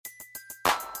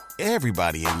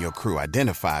Everybody in your crew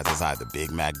identifies as either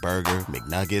Big Mac Burger,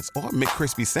 McNuggets, or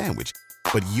McCrispy Sandwich.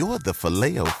 But you're the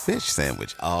Filet-O-Fish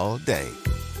Sandwich all day.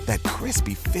 That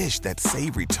crispy fish, that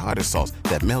savory tartar sauce,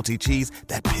 that melty cheese,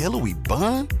 that pillowy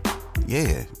bun.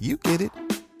 Yeah, you get it.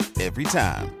 Every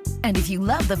time. And if you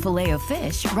love the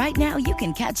Filet-O-Fish, right now you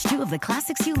can catch two of the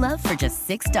classics you love for just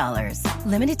 $6.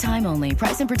 Limited time only.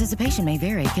 Price and participation may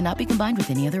vary. Cannot be combined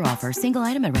with any other offer. Single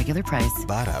item at regular price.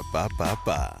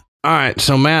 Ba-da-ba-ba-ba. All right,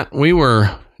 so Matt, we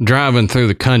were driving through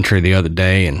the country the other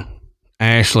day, and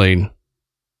Ashley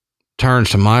turns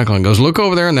to Michael and goes, "Look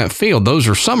over there in that field. Those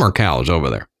are summer cows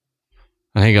over there."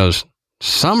 And he goes,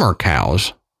 "Summer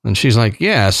cows?" And she's like,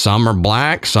 "Yeah, some are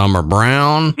black, some are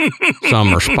brown,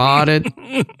 some are spotted."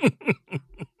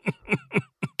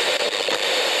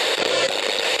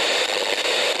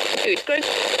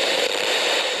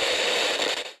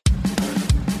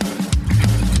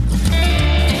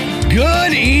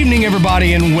 Good evening,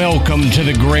 everybody, and welcome to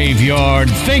the Graveyard.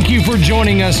 Thank you for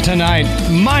joining us tonight.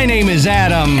 My name is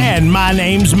Adam. And my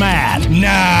name's Matt.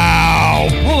 Now,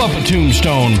 pull up a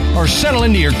tombstone or settle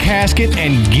into your casket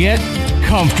and get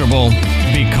comfortable,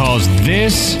 because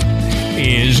this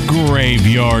is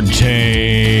Graveyard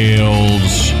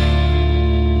Tales.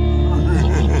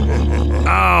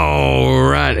 All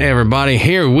right, everybody,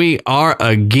 here we are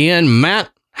again. Matt,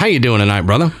 how you doing tonight,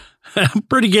 brother?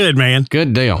 Pretty good, man.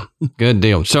 Good deal. Good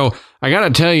deal. So I got to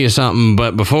tell you something,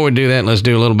 but before we do that, let's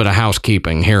do a little bit of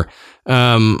housekeeping here.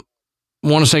 Want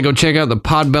to say go check out the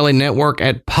Podbelly Network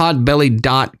at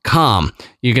podbelly.com.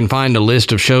 You can find a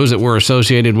list of shows that we're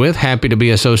associated with. Happy to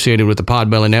be associated with the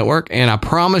Podbelly Network. And I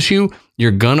promise you,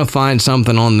 you're going to find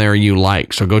something on there you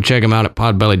like. So go check them out at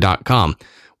podbelly.com.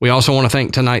 We also want to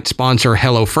thank tonight's sponsor,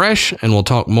 HelloFresh, and we'll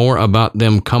talk more about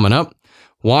them coming up.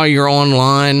 While you're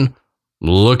online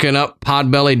looking up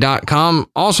podbelly.com,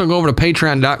 also go over to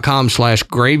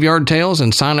patreon.com/graveyard tales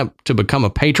and sign up to become a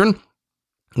patron.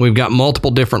 We've got multiple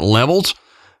different levels.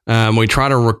 We try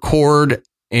to record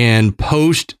and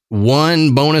post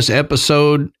one bonus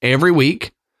episode every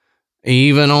week.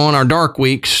 Even on our dark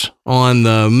weeks, on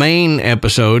the main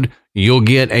episode, you'll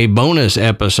get a bonus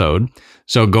episode.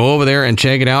 So go over there and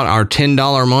check it out. Our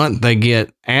 $10 a month, they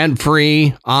get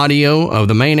ad-free audio of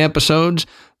the main episodes.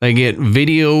 They get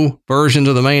video versions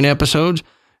of the main episodes,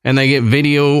 and they get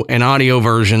video and audio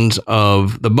versions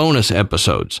of the bonus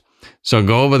episodes. So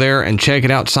go over there and check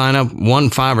it out. Sign up, 1,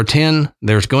 5, or 10.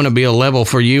 There's going to be a level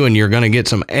for you, and you're going to get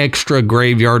some extra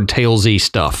Graveyard Tales-y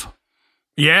stuff.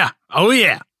 Yeah. Oh,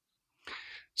 yeah.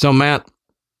 So, Matt,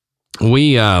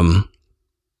 we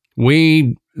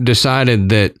decided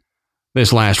that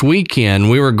this last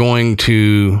weekend we were going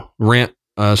to rent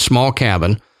a small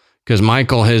cabin, because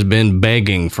Michael has been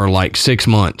begging for like 6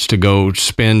 months to go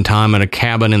spend time at a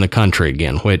cabin in the country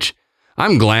again, which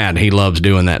I'm glad he loves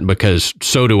doing that, because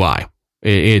so do I.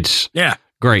 It's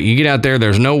great. You get out there,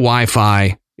 there's no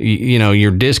Wi-Fi,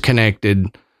 you're disconnected,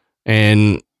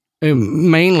 and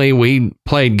mainly we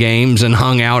played games and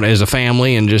hung out as a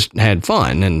family and just had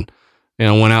fun and,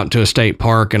 went out to a state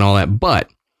park and all that, but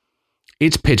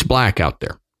it's pitch black out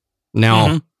there.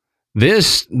 Now,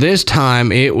 This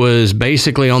time it was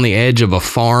basically on the edge of a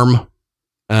farm,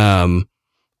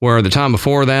 where the time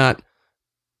before that,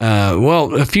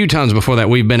 a few times before that,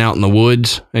 we've been out in the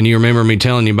woods, and you remember me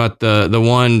telling you about the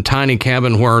one tiny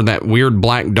cabin where that weird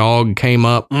black dog came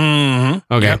up? Mm-hmm.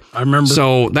 Okay. Yep, I remember.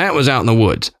 So that was out in the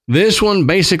woods. This one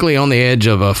basically on the edge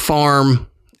of a farm,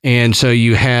 and so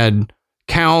you had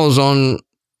cows on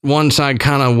one side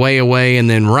kind of way away, and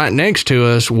then right next to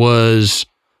us was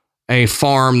a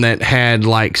farm that had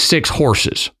like 6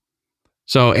 horses.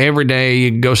 So every day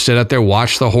you go sit out there,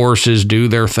 watch the horses do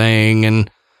their thing and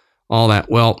all that.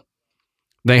 Well,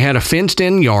 they had a fenced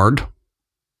in yard.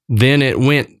 Then it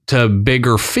went to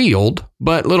bigger field,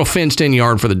 but little fenced in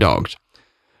yard for the dogs.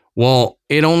 Well,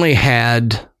 it only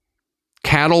had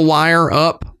cattle wire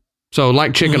up. So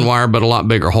like chicken wire, but a lot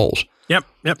bigger holes. Yep.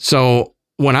 So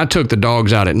when I took the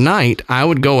dogs out at night, I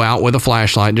would go out with a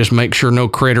flashlight, just make sure no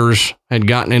critters had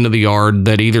gotten into the yard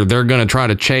that either they're going to try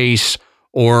to chase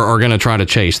or are going to try to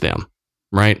chase them,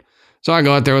 right? So I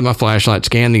go out there with my flashlight,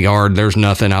 scan the yard. There's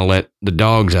nothing. I let the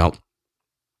dogs out.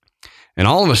 And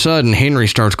all of a sudden, Henry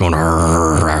starts going,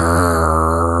 "Arr,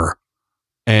 arr,"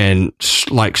 and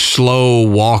like slow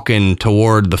walking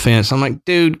toward the fence. I'm like,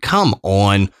 dude, come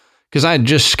on. Because I had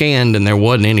just scanned and there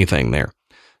wasn't anything there.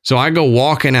 So I go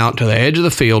walking out to the edge of the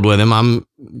field with him. I'm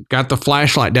got the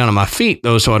flashlight down on my feet,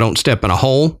 though, so I don't step in a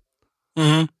hole.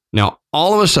 Mm-hmm. Now,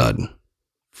 all of a sudden,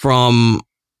 from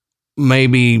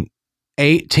maybe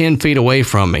 8-10 feet away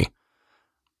from me,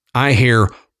 I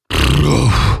hear,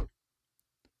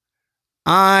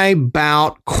 I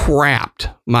about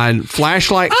crapped. My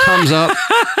flashlight comes up.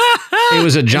 It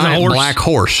was a giant black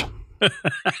horse.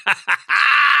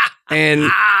 And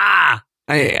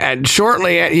I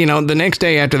shortly, the next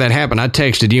day after that happened, I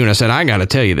texted you and I said, I got to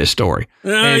tell you this story.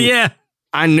 Yeah.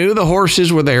 I knew the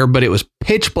horses were there, but it was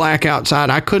pitch black outside.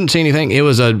 I couldn't see anything. It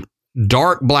was a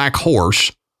dark black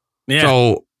horse. Yeah.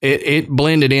 So it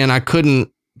blended in. I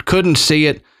couldn't see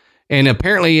it. And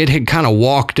apparently it had kind of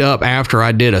walked up after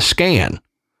I did a scan.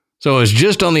 So it was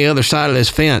just on the other side of this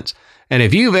fence. And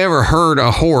if you've ever heard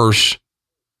a horse,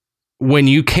 when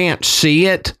you can't see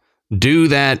it, do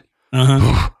that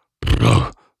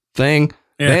thing,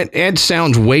 that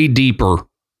sounds way deeper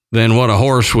than what a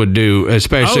horse would do,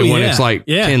 especially when it's like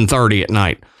 10:30 at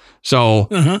night. So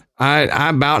I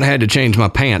about had to change my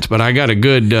pants, but I got a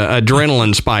good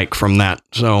adrenaline spike from that.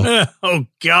 So oh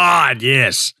God,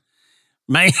 yes,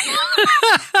 man,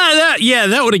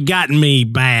 that would have gotten me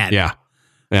bad. Yeah.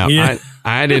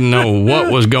 I didn't know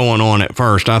what was going on at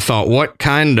first. I thought, what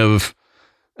kind of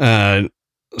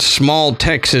small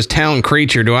Texas town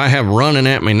creature do I have running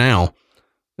at me now?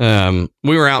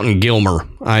 We were out in Gilmer.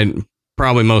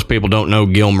 Probably most people don't know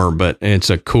Gilmer, but it's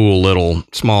a cool little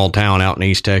small town out in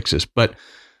East Texas. But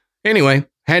anyway,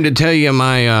 had to tell you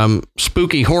my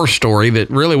spooky horse story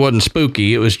that really wasn't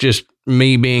spooky. It was just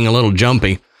me being a little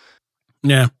jumpy.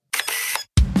 Yeah.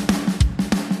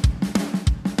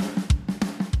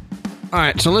 All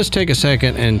right, so let's take a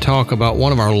second and talk about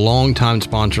one of our longtime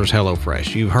sponsors,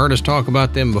 HelloFresh. You've heard us talk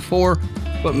about them before,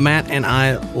 but Matt and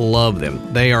I love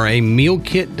them. They are a meal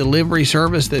kit delivery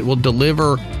service that will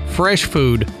deliver fresh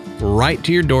food right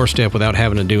to your doorstep without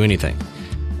having to do anything.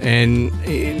 And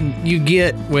you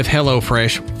get with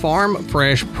HelloFresh farm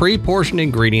fresh, pre-portioned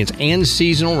ingredients and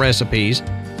seasonal recipes,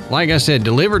 like I said,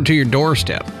 delivered to your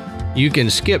doorstep. You can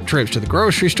skip trips to the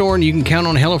grocery store, and you can count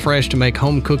on HelloFresh to make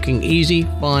home cooking easy,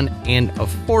 fun, and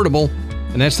affordable.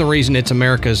 And that's the reason it's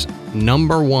America's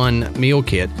 #1 meal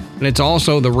kit. And it's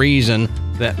also the reason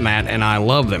that Matt and I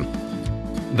love them.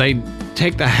 They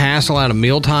take the hassle out of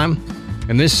mealtime.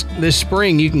 And this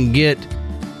spring, you can get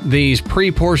these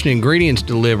pre-portioned ingredients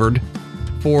delivered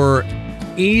for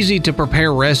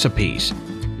easy-to-prepare recipes.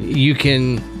 You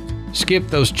can skip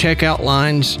those checkout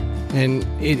lines, and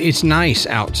it's nice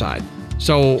outside.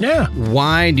 So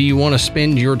why do you want to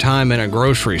spend your time in a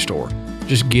grocery store?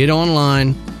 Just get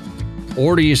online,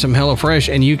 order you some HelloFresh,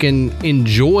 and you can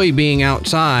enjoy being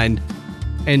outside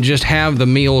and just have the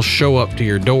meals show up to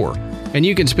your door. And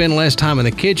you can spend less time in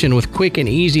the kitchen with quick and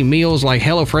easy meals like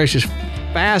HelloFresh's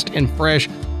fast and fresh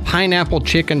pineapple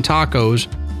chicken tacos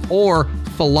or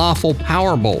falafel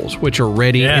power bowls, which are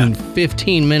ready in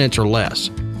 15 minutes or less.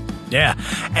 Yeah.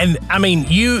 And I mean,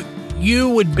 you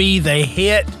would be the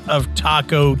hit of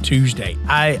Taco Tuesday.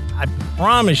 I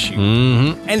promise you.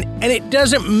 Mm-hmm. And it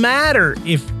doesn't matter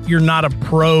if you're not a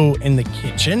pro in the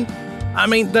kitchen. I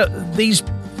mean, these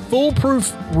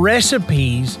foolproof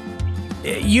recipes,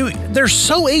 they're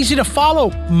so easy to follow.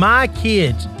 My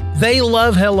kids, they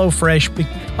love HelloFresh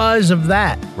because of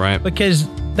that. Right. Because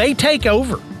they take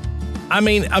over. I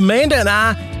mean, Amanda and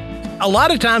I, a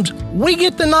lot of times we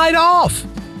get the night off.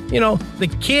 You know, the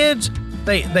kids,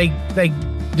 they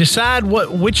decide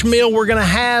which meal we're going to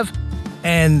have,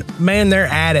 and man, they're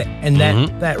at it. And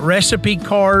that recipe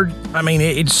card, I mean,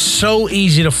 it's so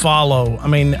easy to follow. I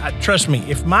mean, trust me,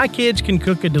 if my kids can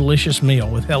cook a delicious meal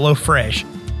with HelloFresh,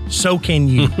 so can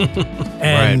you.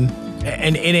 And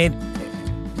it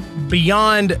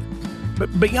beyond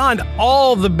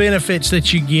all the benefits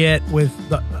that you get with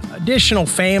the additional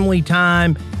family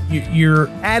time, you're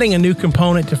adding a new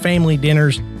component to family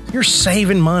dinners. You're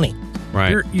saving money.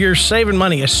 Right. You're saving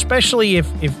money, especially if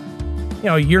you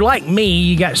know you're like me.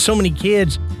 You got so many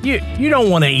kids. You don't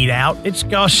want to eat out. It's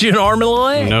cost you an arm and a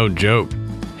leg. No joke.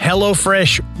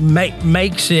 HelloFresh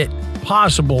makes it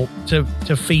possible to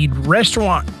feed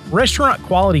restaurant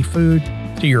quality food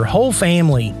to your whole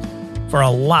family for a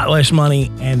lot less money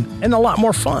and a lot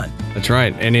more fun. That's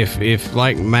right. And if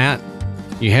like Matt,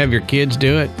 you have your kids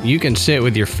do it, you can sit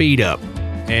with your feet up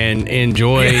and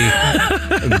enjoy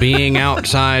being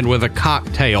outside with a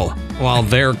cocktail while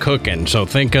they're cooking. So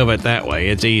think of it that way.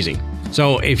 It's easy.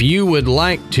 So if you would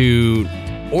like to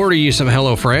order you some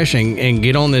HelloFresh and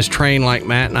get on this train like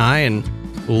Matt and I and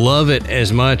love it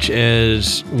as much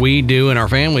as we do and our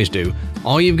families do,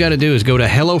 all you've got to do is go to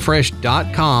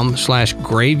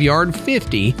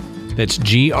HelloFresh.com/graveyard50. That's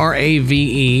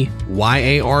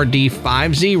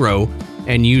GRAVEYARD50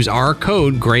 and use our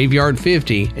code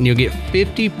graveyard50 and you'll get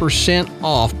 50%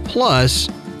 off plus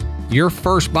your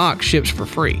first box ships for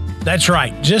free. That's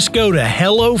right. Just go to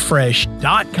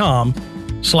HelloFresh.com,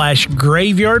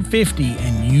 graveyard50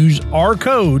 and use our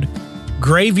code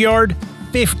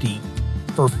graveyard50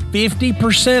 for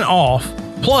 50% off,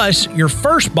 plus your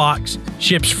first box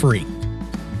ships free.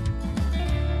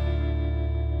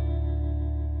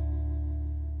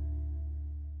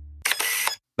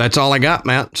 That's all I got,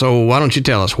 Matt. So why don't you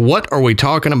tell us, what are we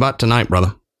talking about tonight,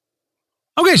 brother?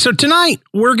 Okay, so tonight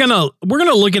we're gonna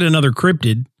look at another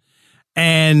cryptid,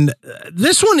 and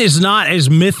this one is not as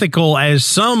mythical as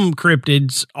some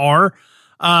cryptids are,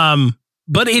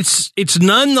 but it's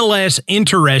nonetheless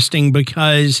interesting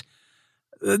because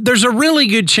there's a really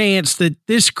good chance that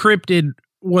this cryptid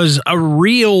was a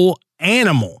real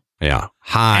animal. Yeah,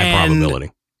 high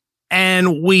probability.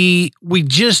 And we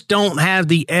just don't have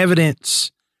the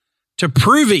evidence to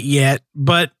prove it yet,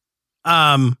 but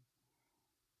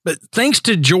thanks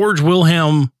to George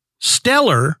Wilhelm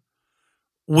Steller,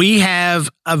 we have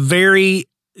a very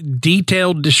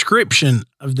detailed description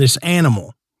of this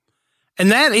animal.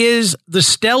 And that is the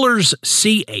Steller's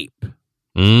sea ape.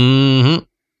 Mm-hmm.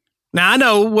 Now, I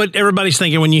know what everybody's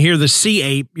thinking when you hear the sea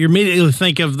ape. You immediately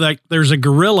think of there's a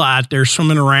gorilla out there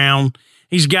swimming around.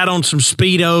 He's got on some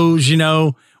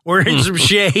Speedos, wearing some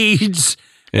shades.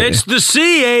 Yeah. It's the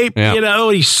sea ape, he's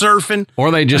surfing.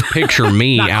 Or they just picture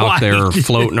me out there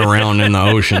floating around in the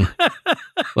ocean.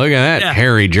 Look at that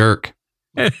hairy jerk.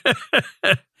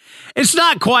 It's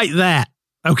not quite that,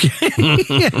 okay?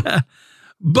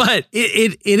 But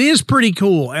it is pretty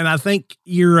cool, and I think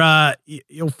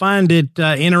you'll find it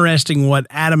interesting what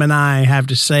Adam and I have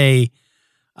to say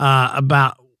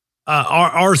about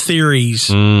our theories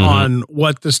on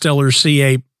what the Steller sea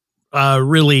ape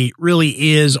really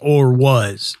is or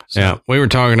was. So. Yeah, we were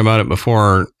talking about it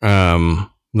before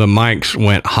the mics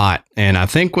went hot, and I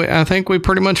think we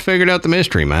pretty much figured out the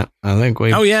mystery, Matt. I think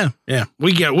we. Oh yeah,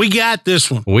 we got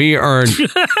this one. We are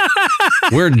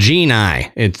we're genii.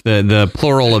 It's the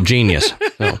plural of genius.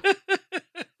 So.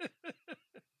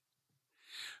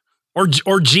 Or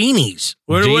genies.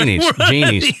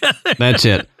 Genies. That's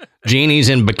it. Genies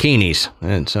in bikinis,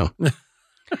 and so.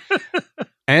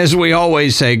 As we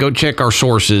always say, go check our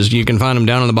sources. You can find them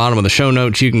down on the bottom of the show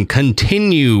notes. You can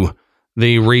continue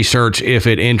the research if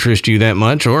it interests you that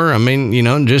much, or,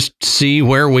 just see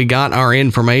where we got our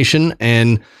information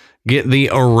and get the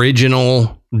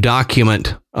original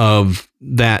document of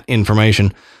that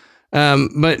information.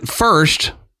 But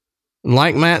first,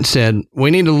 like Matt said,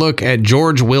 we need to look at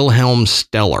George Wilhelm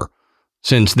Steller,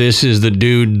 since this is the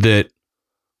dude that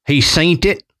he seen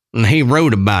it and he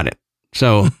wrote about it.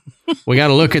 So we got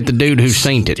to look at the dude who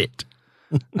seen it.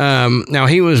 Now,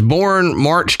 he was born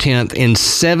March 10th in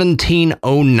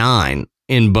 1709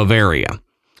 in Bavaria.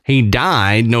 He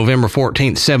died November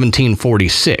 14th,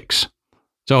 1746.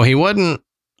 So he wasn't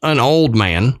an old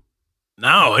man.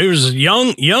 No, he was a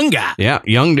young guy. Yeah,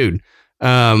 young dude.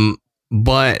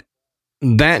 But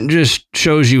that just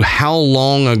shows you how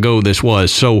long ago this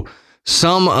was. So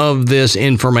some of this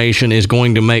information is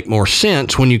going to make more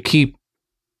sense when you keep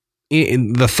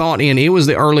the thought in. It was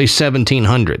the early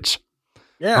 1700s.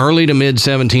 Yeah. Early to mid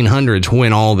 1700s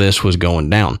when all this was going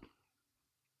down.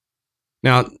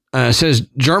 Now, it says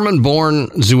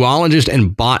German-born zoologist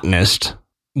and botanist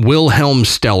Wilhelm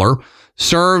Steller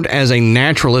served as a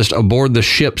naturalist aboard the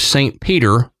ship St.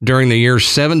 Peter during the years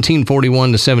 1741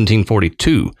 to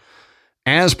 1742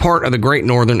 as part of the Great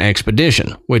Northern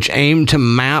Expedition, which aimed to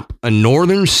map a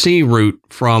northern sea route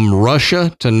from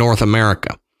Russia to North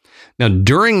America. Now,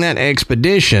 during that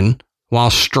expedition,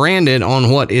 while stranded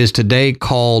on what is today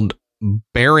called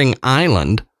Bering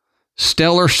Island,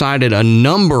 Steller sighted a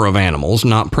number of animals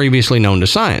not previously known to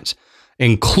science.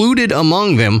 Included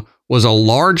among them was a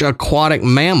large aquatic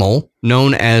mammal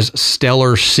known as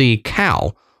Steller sea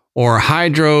cow, or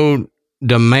Hydrodamallus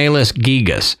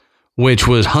gigas, which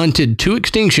was hunted to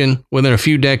extinction within a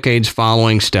few decades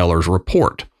following Steller's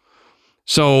report.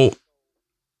 So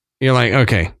you're like,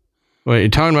 okay, well, you're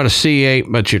talking about a sea ape,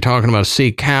 but you're talking about a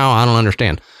sea cow. I don't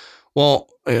understand. Well,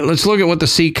 let's look at what the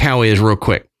sea cow is real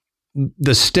quick.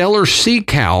 The Steller sea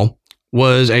cow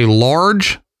was a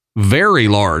large, very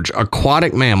large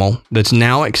aquatic mammal that's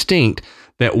now extinct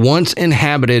that once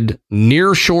inhabited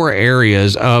nearshore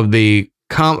areas of the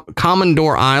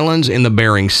Commodore Islands in the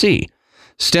Bering Sea.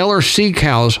 Steller sea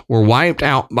cows were wiped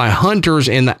out by hunters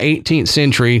in the 18th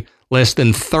century, less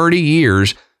than 30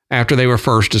 years after they were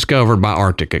first discovered by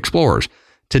Arctic explorers.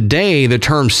 Today, the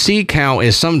term sea cow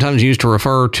is sometimes used to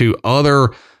refer to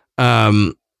other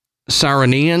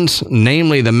sirenians,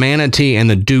 namely the manatee and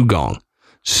the dugong.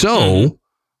 So,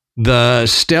 the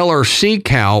Steller sea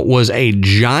cow was a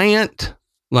giant,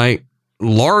 like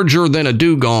larger than a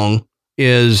dugong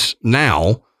is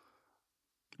now,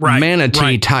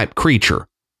 manatee type creature.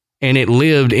 and it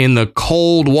lived in the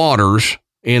cold waters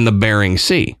in the Bering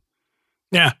Sea.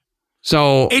 Yeah.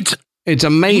 So it's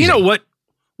amazing. You know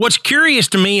what's curious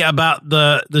to me about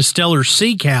the Steller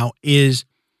sea cow is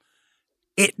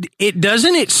it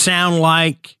doesn't sound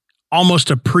like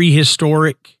almost a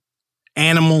prehistoric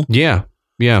animal. Yeah.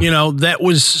 Yeah. You know, that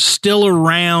was still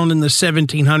around in the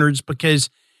 1700s, because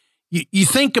you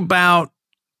think about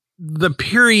the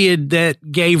period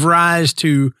that gave rise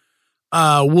to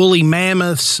woolly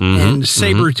mammoths and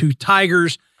saber-toothed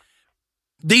tigers.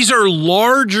 These are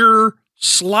larger,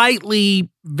 slightly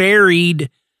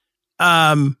varied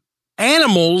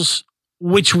animals,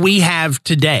 which we have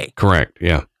today. Correct.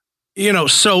 Yeah. You know,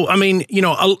 so, I mean, you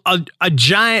know, a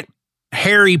giant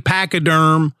hairy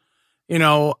pachyderm, you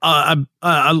know,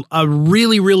 a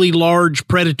really, really large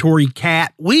predatory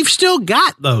cat. We've still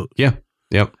got those. Yeah.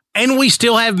 Yep. And we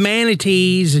still have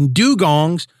manatees and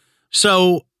dugongs.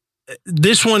 So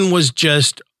this one was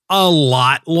just a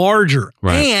lot larger,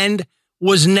 and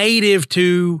was native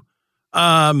to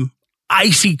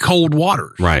icy cold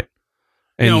waters. Right.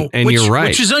 And which, you're right.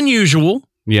 Which is unusual.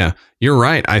 Yeah, you're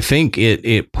right. I think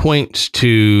it points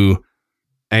to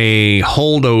a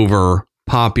holdover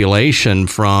population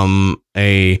from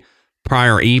a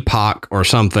prior epoch or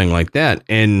something like that.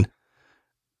 And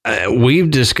we've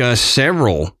discussed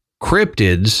several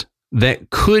cryptids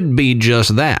that could be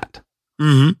just that.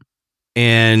 Mm-hmm.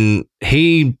 And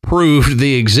he proved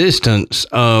the existence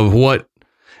of what,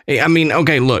 I mean,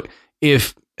 okay, look,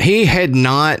 if he was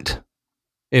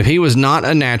not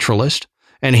a naturalist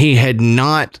and he had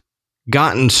not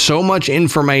gotten so much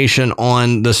information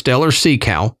on the Steller sea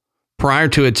cow prior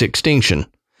to its extinction,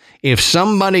 if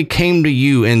somebody came to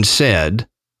you and said,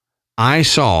 I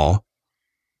saw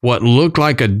what looked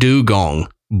like a dugong,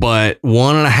 but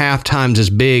 1.5 times as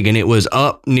big, and it was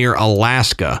up near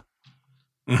Alaska,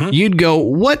 you'd go,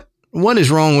 what is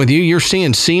wrong with you? You're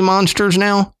seeing sea monsters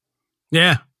now?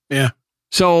 Yeah. Yeah.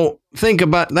 So think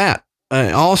about that.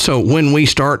 Also, when we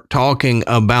start talking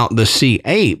about the sea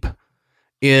ape,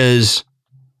 is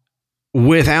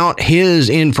without his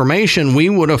information, we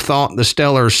would have thought the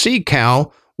Steller sea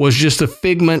cow was just a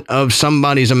figment of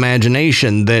somebody's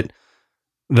imagination, that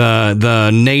the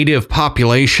native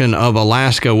population of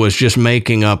Alaska was just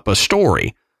making up a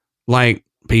story. Like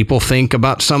people think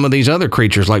about some of these other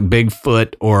creatures like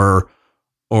Bigfoot or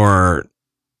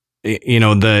you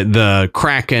know, the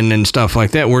Kraken and stuff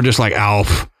like that. We're just like,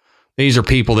 oh, these are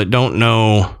people that don't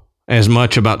know as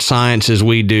much about science as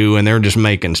we do, and they're just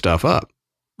making stuff up.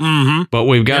 Mm-hmm. But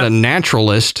we've got a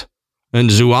naturalist and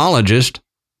zoologist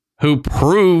who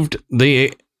proved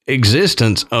the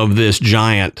existence of this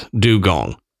giant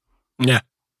dugong. Yeah.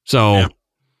 So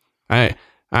I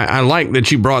like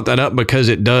that you brought that up, because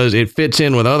it fits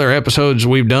in with other episodes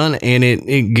we've done, and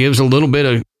it gives a little bit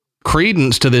of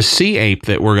credence to this sea ape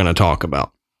that we're going to talk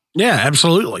about. Yeah,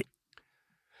 absolutely.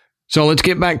 So let's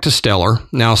get back to Steller.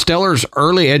 Now, Steller's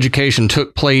early education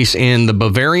took place in the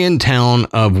Bavarian town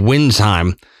of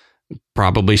Winsheim.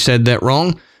 Probably said that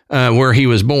wrong, where he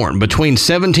was born. Between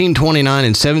 1729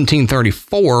 and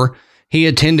 1734, he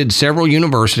attended several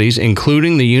universities,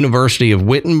 including the University of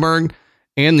Wittenberg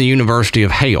and the University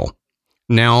of Halle.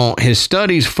 Now, his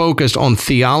studies focused on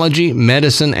theology,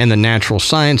 medicine, and the natural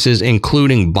sciences,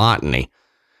 including botany.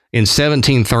 In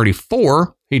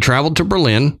 1734, he traveled to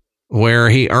Berlin, where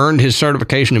he earned his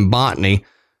certification in botany,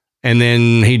 and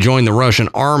then he joined the Russian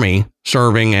army,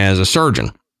 serving as a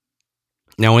surgeon.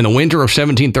 Now, in the winter of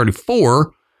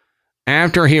 1734,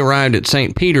 after he arrived at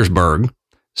St. Petersburg,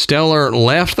 Steller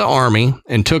left the army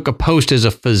and took a post as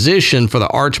a physician for the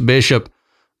Archbishop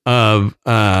of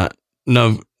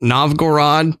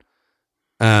Novgorod.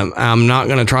 I'm not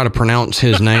going to try to pronounce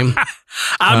his name.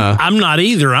 I'm not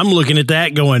either. I'm looking at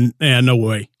that going, no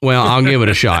way. Well, I'll give it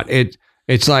a shot.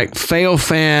 It's like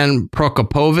Feofan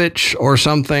Prokopovich or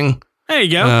something. There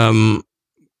you go.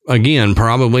 Again,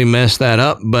 probably messed that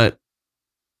up, but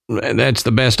that's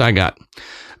the best I got.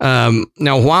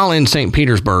 Now, while in St.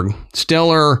 Petersburg,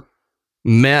 Steller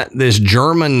met this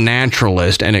German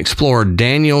naturalist and explorer,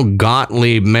 Daniel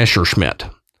Gottlieb Messerschmitt.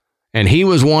 And he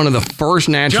was one of the first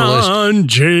naturalists. John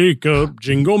Jacob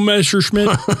Jingle Messerschmitt.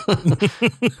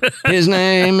 His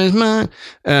name is mine.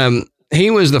 He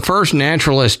was the first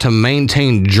naturalist to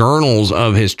maintain journals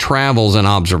of his travels and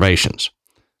observations.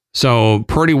 So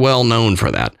pretty well known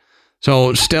for that.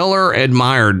 So Steller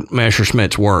admired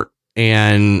Messerschmitt's work,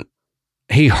 and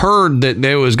he heard that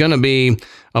there was going to be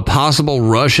a possible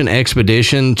Russian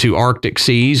expedition to Arctic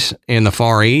seas in the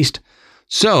Far East.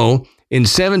 So in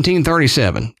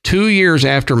 1737, 2 years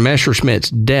after Messerschmitt's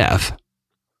death,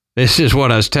 this is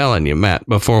what I was telling you, Matt,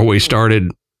 before we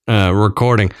started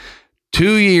recording.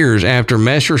 2 years after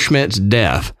Messerschmitt's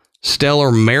death,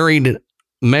 Steller married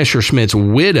Messerschmitt's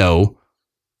widow,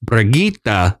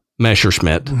 Brigitte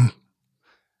Messerschmitt.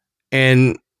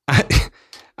 And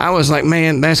I was like,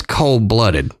 man, that's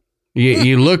cold-blooded.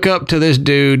 You look up to this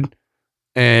dude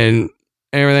and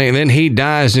everything, and then he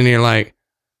dies, and you're like,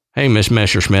 hey, Miss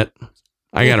Messerschmitt,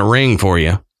 I got a ring for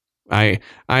you. I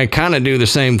kind of do the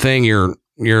same thing your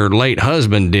late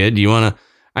husband did. You want to?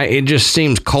 It just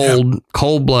seems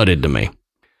cold-blooded to me.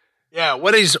 Yeah.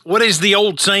 What is the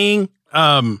old saying?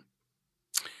 What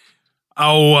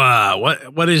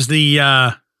is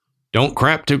the? Don't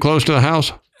crap too close to the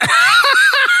house.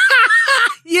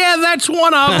 Yeah, that's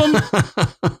one of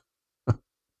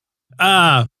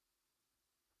them.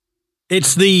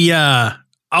 It's the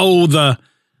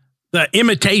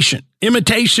imitation.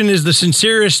 Imitation is the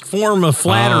sincerest form of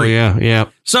flattery. Oh, yeah.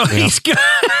 So he's got.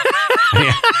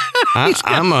 Yeah.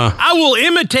 I will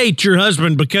imitate your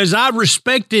husband because I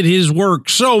respected his work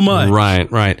so much. Right.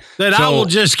 That so, I will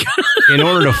just. In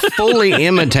order to fully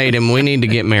imitate him, we need to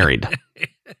get married.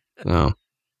 Oh.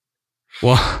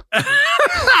 Well,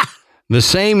 the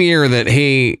same year that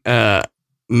he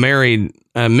married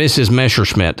Mrs.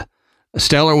 Messerschmitt,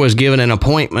 Steller was given an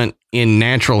appointment in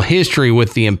natural history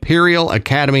with the Imperial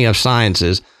Academy of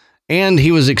Sciences, and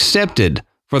he was accepted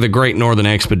for the Great Northern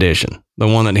Expedition, the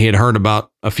one that he had heard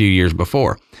about a few years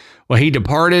before. Well, he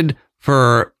departed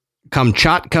for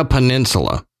Kamchatka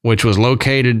Peninsula, which was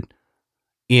located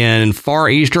in far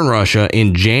eastern Russia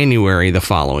in January the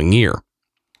following year.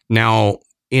 Now,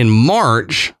 in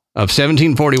March of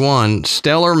 1741,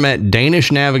 Steller met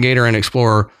Danish navigator and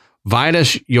explorer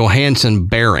Vitus Johansen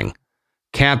Bering,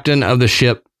 captain of the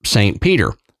ship St.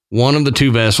 Peter, one of the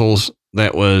two vessels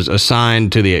that was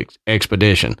assigned to the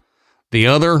expedition. The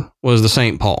other was the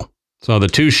St. Paul. So the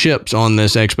two ships on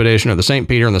this expedition are the St.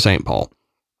 Peter and the St. Paul.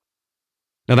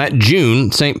 Now that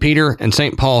June, St. Peter and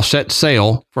St. Paul set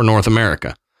sail for North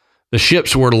America. The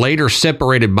ships were later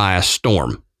separated by a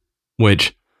storm,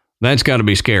 which that's got to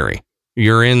be scary.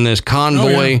 You're in this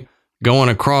convoy going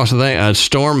across, a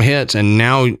storm hits, and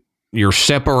now you're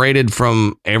separated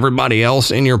from everybody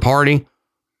else in your party.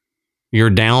 You're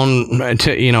down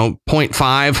to,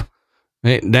 0.5.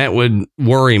 That would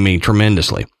worry me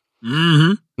tremendously.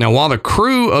 Mm-hmm. Now, while the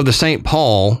crew of the St.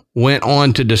 Paul went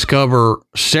on to discover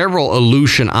several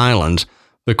Aleutian islands,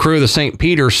 the crew of the St.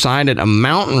 Peter sighted a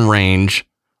mountain range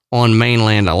on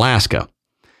mainland Alaska.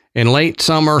 In late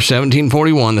summer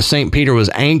 1741, the St. Peter was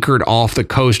anchored off the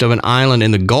coast of an island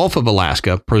in the Gulf of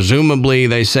Alaska. Presumably,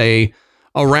 they say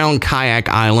around Kayak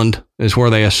Island is where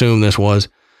they assume this was.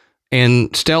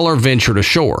 And Steller ventured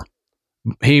ashore.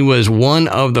 He was one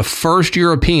of the first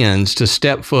Europeans to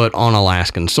step foot on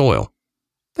Alaskan soil.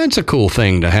 That's a cool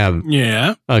thing to have.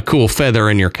 Yeah. A cool feather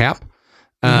in your cap.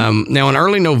 Now, in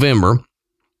early November,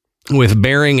 with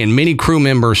Bering and many crew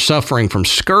members suffering from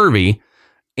scurvy,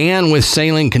 and with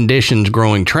sailing conditions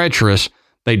growing treacherous,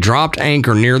 they dropped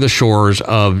anchor near the shores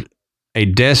of a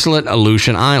desolate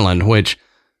Aleutian island, which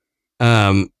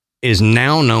is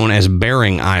now known as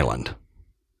Bering Island,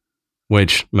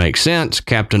 which makes sense.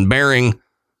 Captain Bering,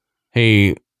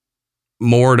 he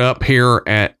moored up here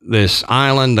at this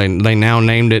island. They now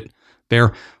named it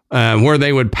there, where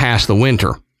they would pass the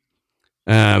winter.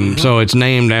 So it's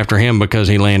named after him because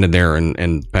he landed there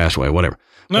and passed away, whatever.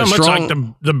 No, much like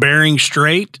the Bering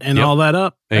Strait and all that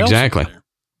up. Exactly.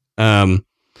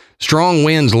 Strong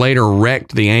winds later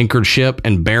wrecked the anchored ship,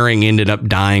 and Bering ended up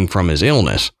dying from his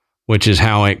illness, which is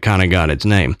how it kind of got its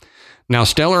name. Now,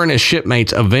 Steller and his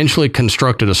shipmates eventually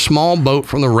constructed a small boat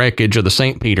from the wreckage of the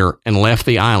St. Peter and left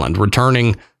the island,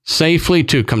 returning safely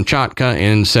to Kamchatka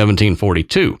in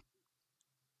 1742.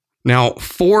 Now,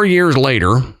 4 years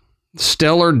later,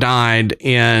 Steller died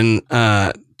in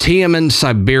Tiamen,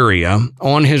 Siberia,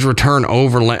 on his return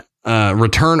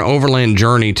overland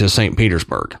journey to St.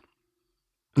 Petersburg.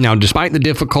 Now, despite the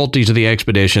difficulties of the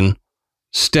expedition,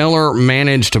 Steller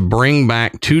managed to bring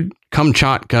back to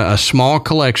Kamchatka a small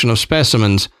collection of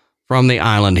specimens from the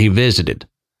island he visited,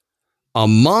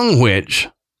 among which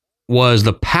was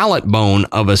the palate bone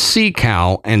of a sea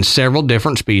cow and several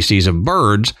different species of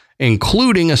birds,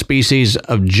 including a species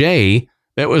of jay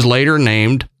that was later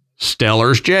named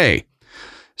Steller's jay.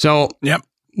 So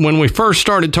when we first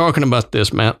started talking about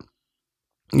this, Matt,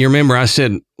 you remember I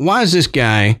said, why is this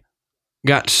guy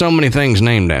got so many things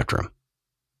named after him?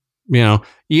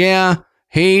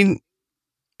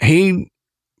 He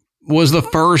was the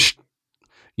first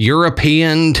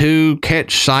European to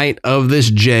catch sight of this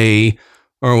jay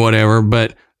or whatever,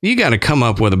 but you got to come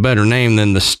up with a better name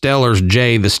than the Steller's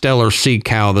jay, the Steller's sea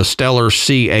cow, the Steller's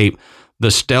sea ape, the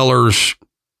Steller's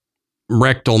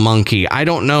rectal monkey. I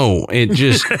don't know. It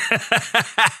just...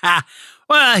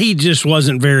 Well, he just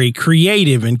wasn't very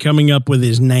creative in coming up with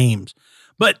his names.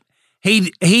 But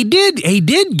he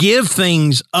did give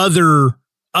things other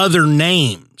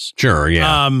names. Sure,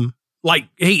 yeah. Like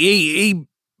he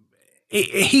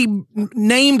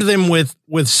named them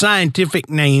with scientific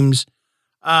names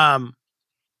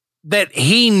that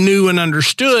he knew and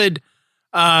understood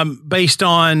based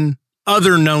on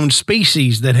other known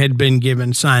species that had been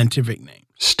given scientific names.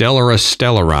 Stellarus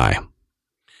stellari.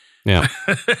 Yeah.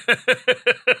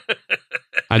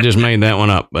 I just made that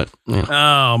one up, but...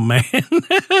 Yeah. Oh, man.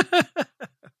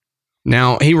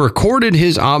 Now, he recorded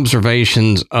his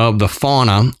observations of the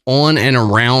fauna on and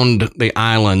around the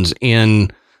islands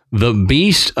in The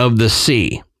Beast of the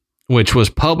Sea, which was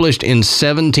published in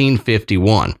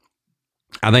 1751.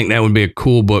 I think that would be a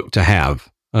cool book to have.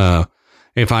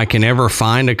 If I can ever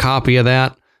find a copy of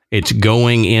that, it's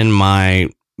going in my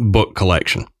book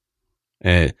collection.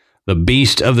 The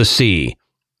Beast of the Sea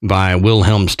by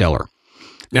Wilhelm Steller.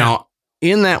 Now,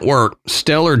 in that work,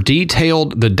 Steller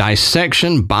detailed the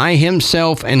dissection by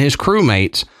himself and his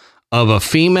crewmates of a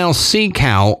female sea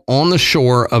cow on the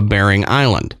shore of Bering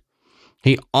Island.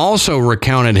 He also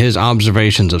recounted his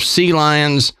observations of sea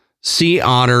lions, sea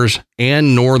otters,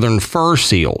 and northern fur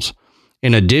seals.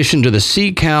 In addition to the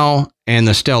sea cow and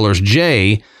the Steller's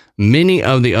jay, many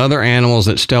of the other animals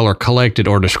that Steller collected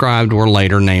or described were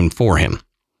later named for him.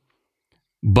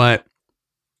 But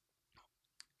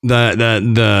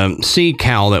the sea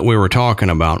cow that we were talking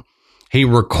about, he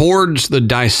records the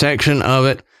dissection of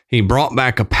it. He brought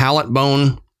back a palate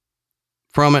bone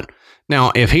from it.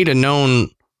 Now, if he'd have known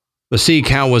the sea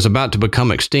cow was about to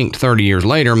become extinct 30 years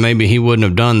later, maybe he wouldn't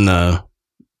have done the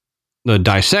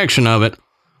dissection of it,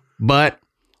 but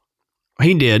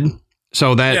he did.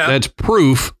 So that's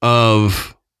proof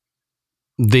of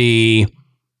the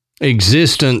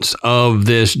existence of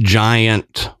this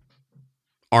giant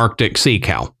Arctic sea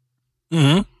cow.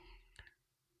 Mm-hmm.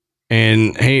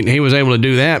 And he was able to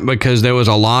do that because there was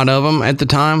a lot of them at the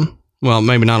time. Well,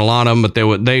 maybe not a lot of them, but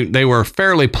they were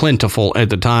fairly plentiful at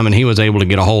the time, and he was able to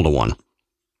get a hold of one.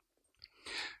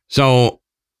 So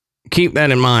keep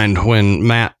that in mind when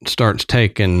Matt starts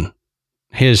taking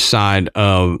his side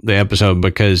of the episode,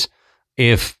 because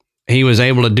if he was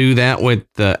able to do that with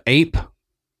the ape,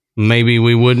 maybe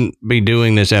we wouldn't be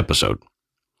doing this episode.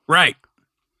 Right.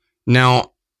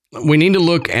 Now, we need to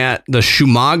look at the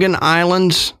Shumagon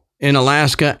Islands in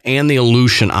Alaska and the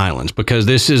Aleutian Islands, because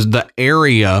this is the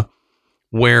area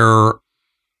where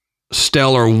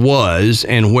Steller was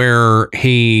and where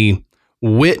he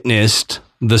witnessed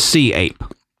the sea ape.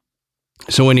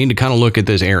 So we need to kind of look at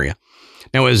this area.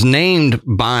 Now, it was named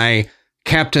by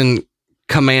Captain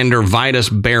Commander Vitus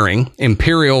Bering,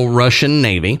 Imperial Russian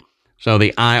Navy, so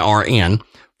the IRN,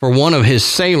 for one of his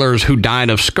sailors who died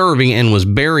of scurvy and was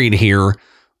buried here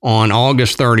on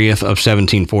August 30th of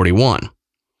 1741.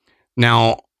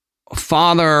 Now,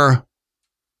 Father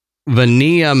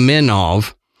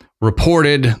Veniaminov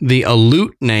reported the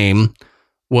Aleut name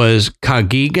was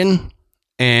Kagigan,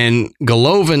 and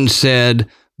Golovin said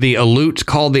the Aleuts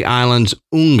called the islands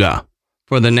Unga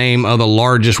for the name of the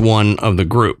largest one of the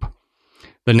group.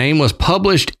 The name was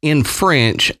published in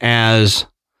French as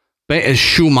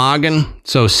Shumagin,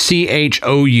 so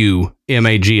Choumagin.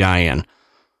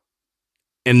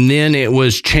 And then it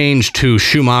was changed to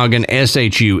Shumagin,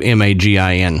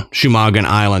 Shumagin, Shumagin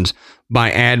Islands,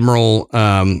 by Admiral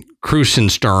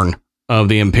Krusenstern of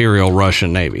the Imperial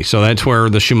Russian Navy. So that's where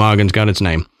the Shumagins got its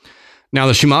name. Now,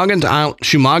 the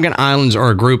Shumagin Islands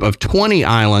are a group of 20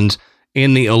 islands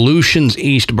in the Aleutians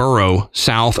East Borough,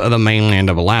 south of the mainland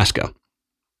of Alaska.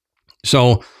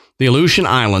 So the Aleutian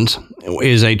Islands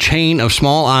is a chain of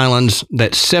small islands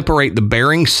that separate the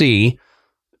Bering Sea,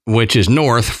 which is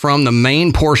north, from the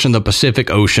main portion of the Pacific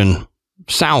Ocean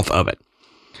south of it.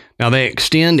 Now, they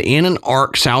extend in an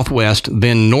arc southwest,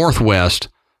 then northwest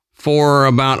for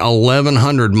about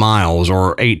 1,100 miles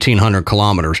or 1,800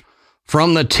 kilometers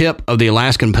from the tip of the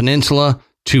Alaskan Peninsula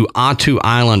to Attu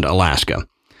Island, Alaska.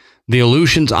 The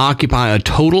Aleutians occupy a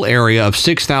total area of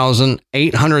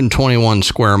 6,821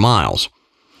 square miles.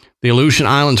 The Aleutian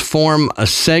Islands form a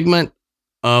segment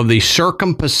of the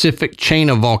circum-Pacific chain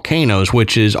of volcanoes,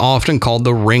 which is often called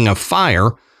the Ring of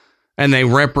Fire, and they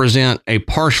represent a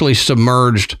partially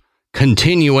submerged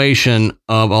continuation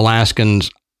of Alaska's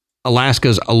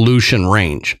Aleutian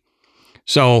Range.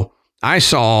 So I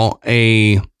saw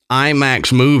a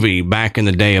IMAX movie back in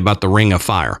the day about the Ring of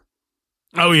Fire.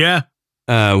 Oh, yeah.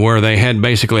 Where they had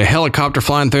basically a helicopter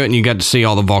flying through it, and you got to see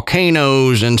all the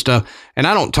volcanoes and stuff. And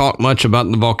I don't talk much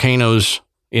about the volcanoes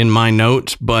in my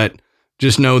notes, but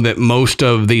just know that most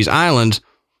of these islands,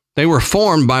 they were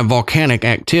formed by volcanic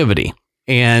activity.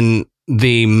 And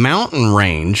the mountain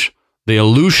range, the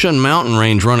Aleutian mountain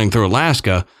range running through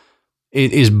Alaska,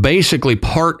 it is basically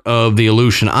part of the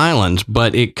Aleutian Islands,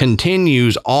 but it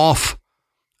continues off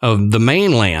of the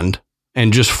mainland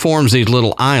and just forms these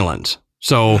little islands.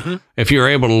 So if you're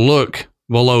able to look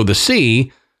below the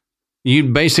sea,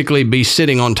 you'd basically be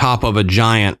sitting on top of a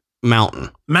giant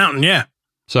mountain. Yeah.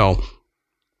 So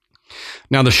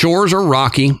now the shores are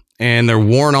rocky and they're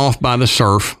worn off by the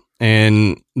surf,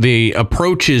 and the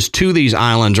approaches to these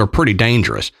islands are pretty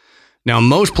dangerous. Now, in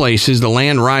most places, the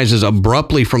land rises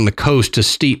abruptly from the coast to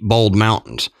steep, bold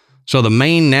mountains. So the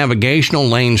main navigational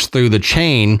lanes through the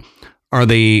chain are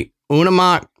the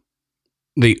Umnak,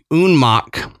 the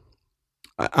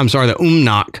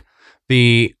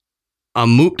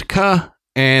Amutka,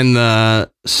 and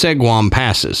the Segwam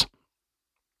passes.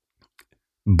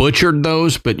 Butchered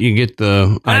those, but you get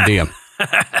the idea.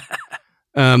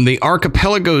 The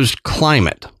archipelago's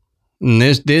climate. And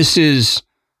this is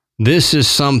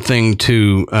something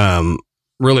to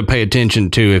really pay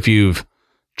attention to. If you've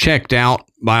checked out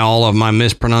by all of my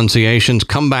mispronunciations,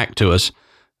 come back to us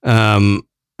and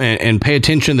pay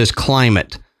attention to this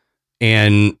climate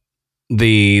and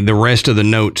the rest of the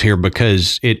notes here,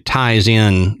 because it ties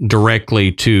in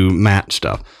directly to Matt's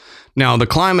stuff. Now, the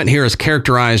climate here is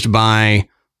characterized by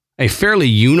a fairly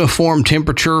uniform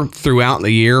temperature throughout the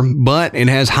year, but it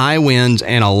has high winds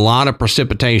and a lot of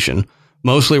precipitation.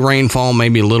 Mostly rainfall,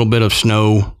 maybe a little bit of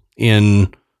snow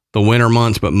in the winter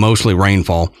months, but mostly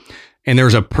rainfall. And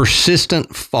there's a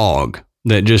persistent fog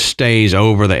that just stays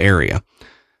over the area.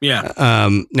 Yeah.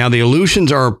 Now, the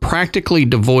Aleutians are practically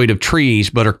devoid of trees,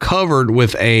 but are covered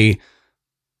with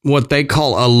what they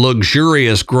call a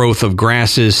luxurious growth of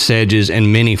grasses, sedges,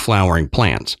 and many flowering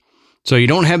plants. So you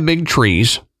don't have big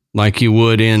trees like you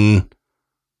would in,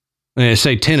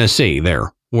 say, Tennessee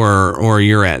there. Where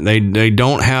you're at. They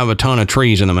don't have a ton of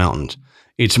trees in the mountains.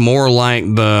 It's more like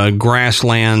the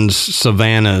grasslands,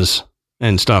 savannas,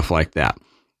 and stuff like that.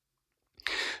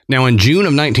 Now, in June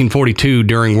of 1942,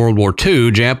 during World War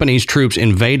II, Japanese troops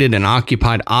invaded and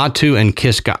occupied Attu and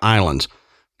Kiska Islands.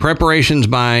 Preparations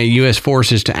by U.S.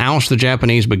 forces to oust the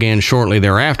Japanese began shortly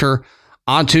thereafter.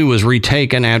 Attu was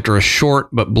retaken after a short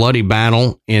but bloody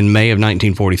battle in May of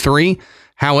 1943.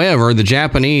 However, the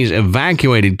Japanese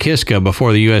evacuated Kiska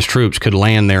before the U.S. troops could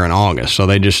land there in August. So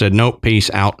they just said, nope,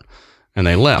 peace out, and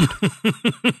they left.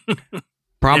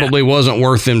 Probably wasn't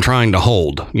worth them trying to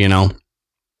hold, you know.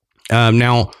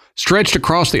 Now, stretched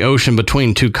across the ocean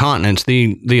between two continents,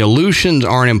 the Aleutians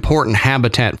are an important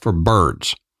habitat for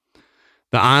birds.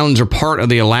 The islands are part of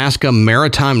the Alaska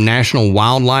Maritime National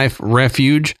Wildlife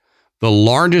Refuge, the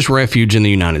largest refuge in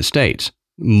the United States.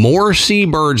 More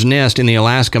seabirds nest in the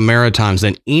Alaska Maritimes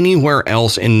than anywhere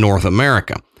else in North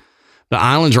America. The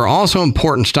islands are also an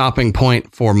important stopping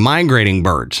point for migrating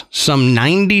birds. Some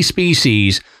 90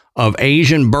 species of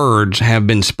Asian birds have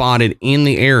been spotted in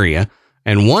the area,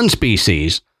 and one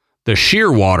species, the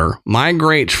shearwater,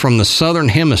 migrates from the southern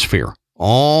hemisphere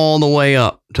all the way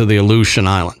up to the Aleutian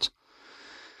Islands.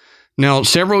 Now,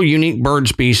 several unique bird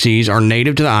species are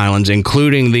native to the islands,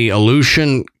 including the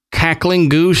Aleutian cackling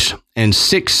goose and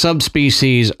 6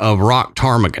 subspecies of rock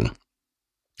ptarmigan.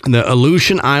 The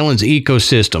Aleutian Islands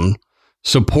ecosystem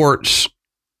supports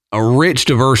a rich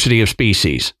diversity of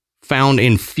species found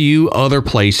in few other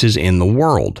places in the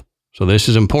world. So this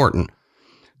is important.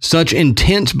 Such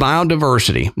intense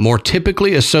biodiversity, more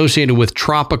typically associated with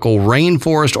tropical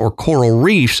rainforest or coral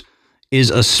reefs, is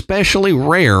especially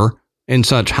rare in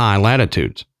such high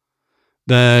latitudes.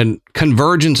 The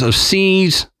convergence of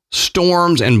seas,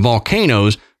 storms, and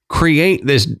volcanoes create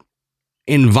this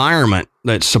environment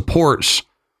that supports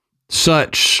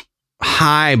such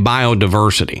high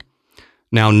biodiversity.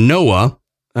 Now, NOAA,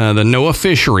 the NOAA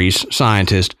fisheries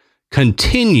scientists,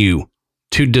 continue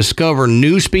to discover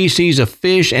new species of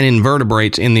fish and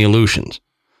invertebrates in the Aleutians.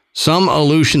 Some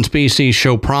Aleutian species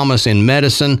show promise in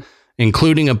medicine,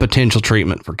 including a potential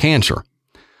treatment for cancer.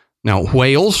 Now,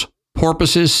 whales,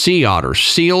 porpoises, sea otters,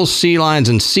 seals, sea lions,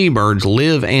 and seabirds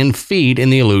live and feed in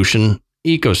the Aleutian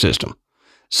ecosystem.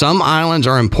 Some islands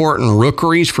are important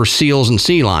rookeries for seals and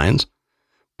sea lions.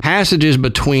 Passages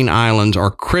between islands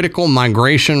are critical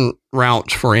migration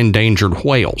routes for endangered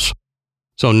whales.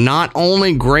 So not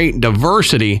only great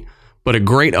diversity, but a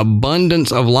great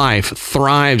abundance of life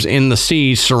thrives in the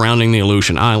seas surrounding the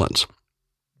Aleutian Islands.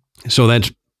 So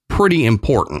that's pretty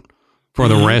important for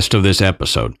the rest of this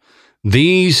episode.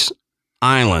 These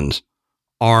islands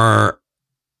are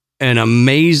an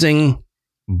amazing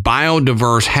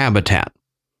biodiverse habitat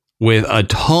with a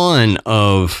ton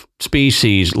of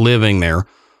species living there.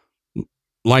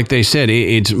 Like they said,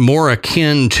 it's more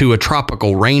akin to a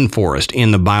tropical rainforest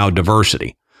in the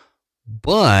biodiversity.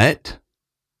 But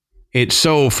it's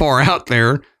so far out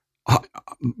there,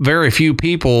 very few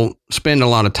people spend a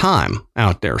lot of time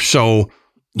out there. So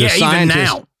the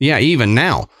scientists, even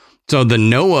now. So the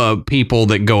NOAA people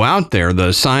that go out there,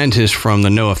 the scientists from the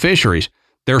NOAA fisheries,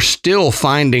 they're still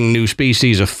finding new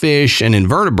species of fish and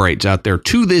invertebrates out there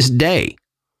to this day.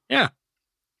 Yeah.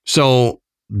 So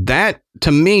that,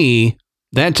 to me,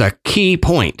 that's a key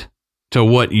point to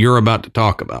what you're about to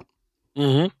talk about.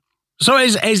 Mm-hmm. So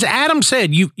as Adam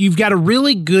said, you've got a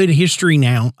really good history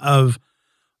now of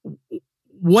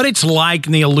what it's like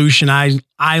in the Aleutian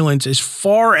Islands as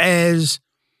far as,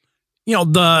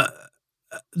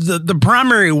 the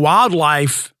primary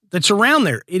wildlife that's around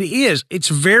there. It's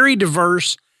very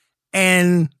diverse,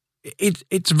 and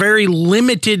it's very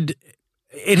limited.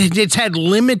 It's had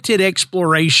limited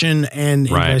exploration and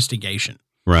investigation.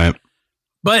 Right.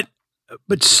 But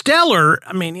Steller,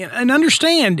 and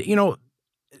understand,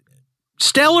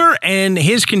 Steller and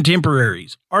his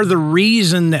contemporaries are the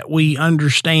reason that we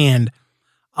understand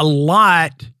a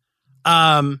lot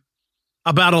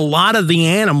about a lot of the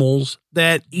animals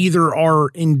that either are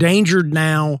endangered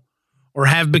now or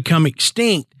have become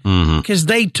extinct, because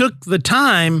they took the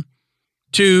time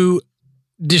to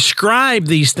describe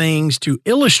these things, to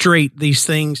illustrate these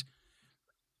things,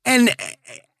 and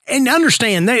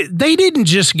understand they didn't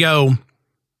just go,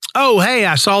 oh, hey,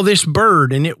 I saw this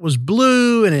bird and it was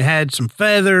blue and it had some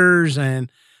feathers and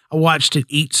I watched it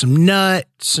eat some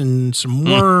nuts and some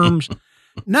worms.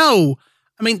 No,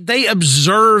 they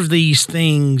observe these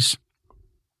things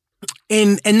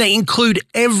and they include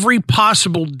every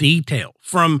possible detail,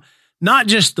 from not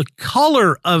just the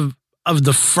color of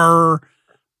the fur,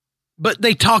 but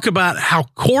they talk about how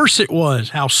coarse it was,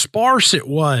 how sparse it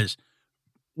was,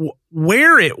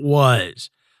 where it was.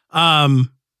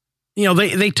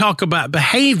 They talk about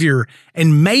behavior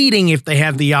and mating if they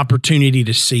have the opportunity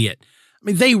to see it.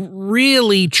 They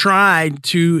really tried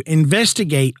to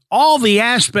investigate all the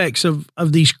aspects of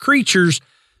these creatures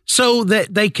so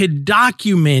that they could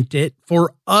document it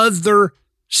for other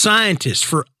scientists,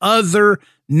 for other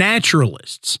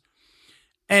naturalists.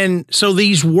 And so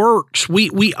these works,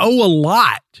 we owe a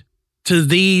lot to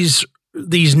these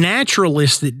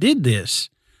naturalists that did this.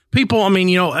 People,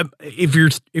 if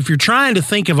you're trying to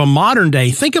think of a modern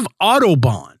day, think of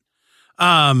Audubon.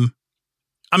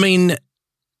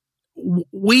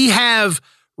 We have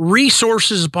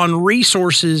resources upon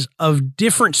resources of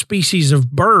different species of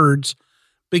birds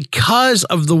because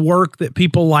of the work that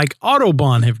people like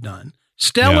Audubon have done.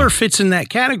 Steller fits in that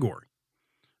category.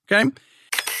 Okay.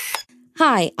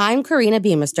 Hi, I'm Karina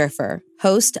Beamisturfer,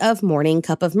 host of Morning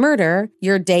Cup of Murder,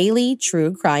 your daily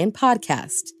true crime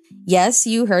podcast. Yes,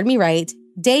 you heard me right.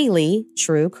 Daily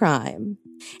true crime.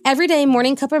 Every day,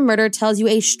 Morning Cup of Murder tells you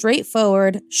a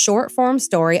straightforward, short-form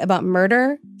story about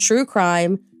murder, true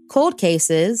crime, cold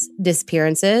cases,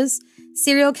 disappearances,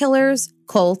 serial killers,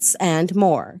 cults, and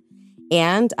more.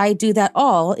 And I do that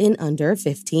all in under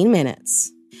 15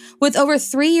 minutes. With over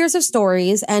 3 years of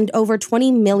stories and over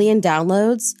 20 million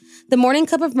downloads, the Morning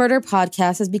Cup of Murder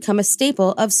podcast has become a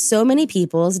staple of so many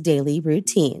people's daily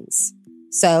routines.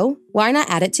 So, why not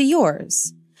add it to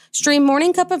yours? Stream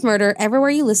Morning Cup of Murder everywhere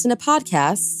you listen to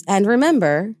podcasts, and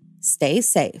remember, stay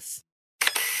safe.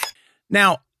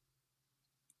 Now,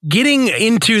 getting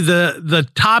into the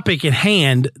topic at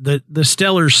hand, the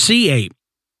Steller sea ape,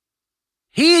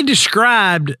 he had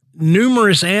described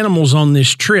numerous animals on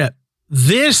this trip,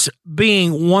 this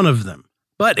being one of them.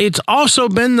 But it's also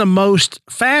been the most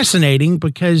fascinating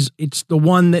because it's the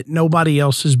one that nobody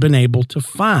else has been able to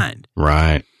find.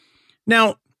 Right.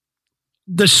 Now,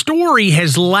 the story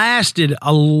has lasted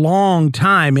a long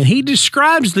time, and he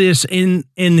describes this in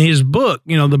his book,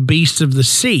 The Beasts of the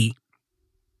Sea.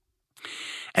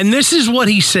 And this is what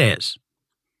he says.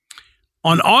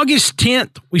 On August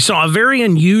 10th, we saw a very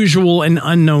unusual and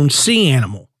unknown sea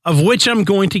animal, of which I'm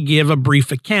going to give a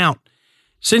brief account,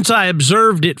 since I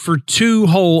observed it for 2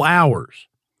 whole hours.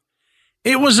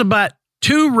 It was about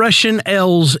 2 Russian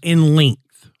ells in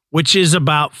length, which is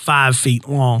about 5 feet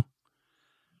long.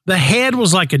 The head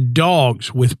was like a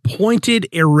dog's with pointed,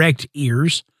 erect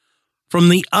ears. From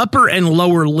the upper and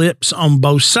lower lips on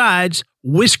both sides,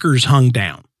 whiskers hung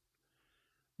down.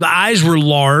 The eyes were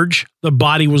large, the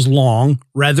body was long,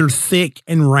 rather thick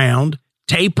and round,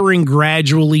 tapering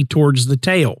gradually towards the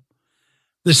tail.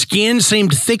 The skin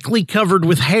seemed thickly covered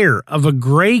with hair of a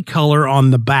gray color on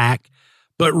the back,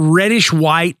 but reddish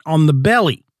white on the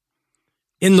belly.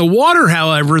 In the water,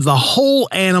 however, the whole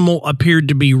animal appeared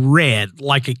to be red,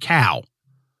 like a cow.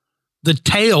 The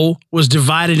tail was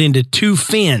divided into two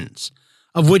fins,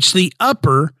 of which the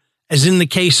upper, as in the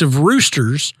case of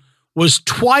roosters, was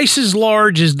twice as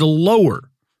large as the lower.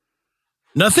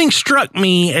 Nothing struck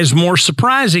me as more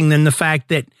surprising than the fact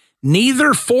that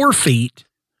neither forefeet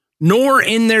nor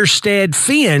in their stead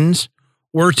fins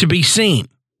were to be seen.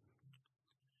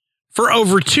 For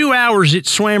over 2 hours it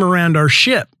swam around our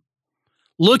ship,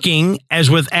 looking, as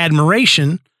with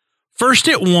admiration, first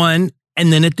at one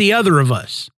and then at the other of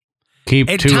us. Keep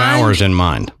At 2 hours in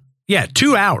mind. Yeah,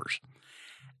 2 hours.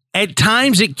 At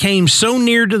times it came so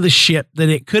near to the ship that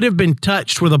it could have been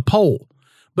touched with a pole,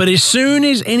 but as soon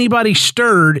as anybody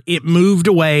stirred, it moved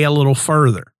away a little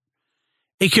further.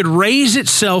 It could raise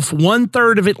itself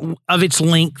 1/3 of its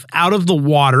length out of the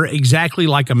water, exactly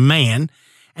like a man,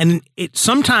 and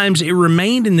sometimes it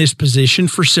remained in this position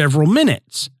for several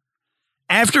minutes.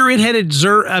 After it had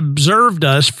observed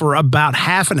us for about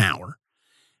half an hour,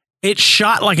 it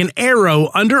shot like an arrow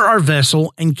under our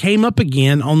vessel and came up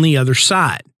again on the other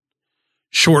side.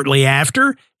 Shortly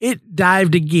after, it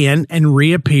dived again and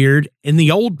reappeared in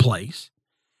the old place,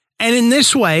 and in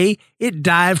this way, it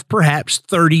dived perhaps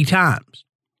 30 times.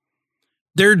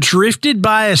 There drifted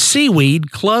by a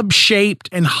seaweed, club-shaped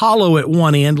and hollow at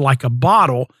one end like a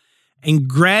bottle, and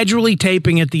gradually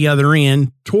tapering at the other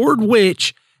end, toward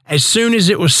which, as soon as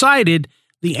it was sighted,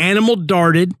 the animal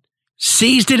darted,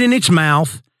 seized it in its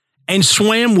mouth, and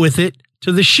swam with it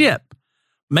to the ship,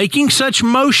 making such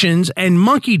motions and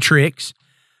monkey tricks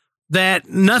that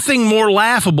nothing more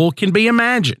laughable can be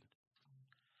imagined.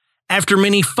 After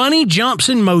many funny jumps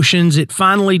and motions, it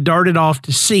finally darted off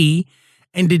to sea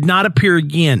and did not appear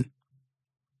again.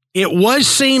 It was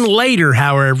seen later,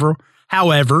 however,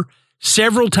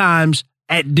 several times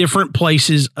at different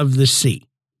places of the sea.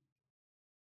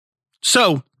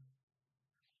 So,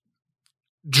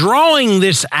 drawing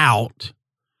this out,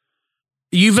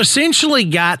 you've essentially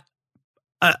got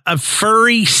a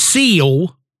furry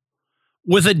seal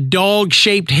with a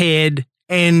dog-shaped head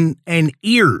and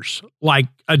ears like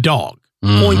a dog,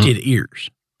 pointed ears,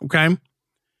 okay?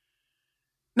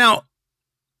 Now,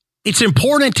 it's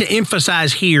important to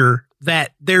emphasize here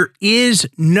that there is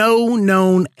no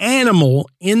known animal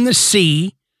in the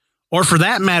sea, or for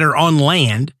that matter on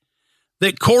land,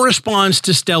 that corresponds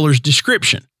to Steller's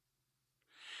description.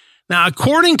 Now,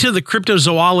 according to the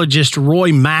cryptozoologist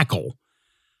Roy Mackal,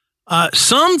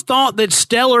 some thought that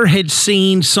Steller had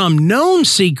seen some known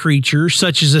sea creature,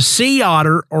 such as a sea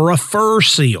otter or a fur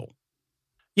seal.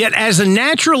 Yet, as a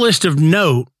naturalist of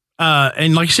note,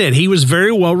 and like I said, he was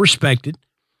very well respected,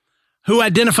 who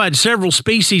identified several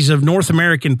species of North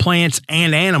American plants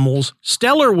and animals,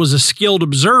 Steller was a skilled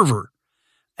observer,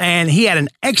 and he had an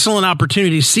excellent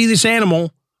opportunity to see this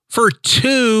animal for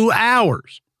 2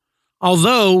 hours.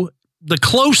 Although the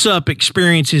close-up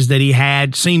experiences that he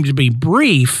had seemed to be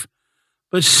brief,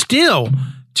 but still,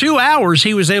 2 hours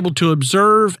he was able to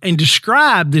observe and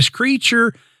describe this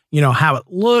creature, how it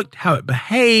looked, how it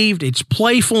behaved, its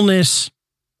playfulness,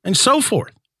 and so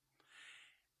forth.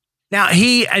 Now,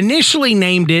 he initially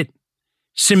named it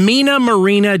Semina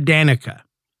marina danica.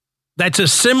 That's a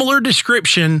similar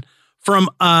description from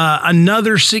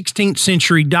another 16th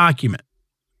century document.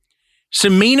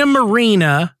 Semina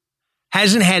marina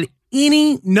hasn't had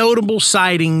any notable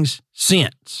sightings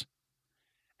since.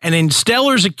 And in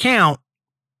Steller's account,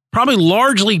 probably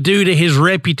largely due to his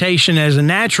reputation as a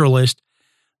naturalist,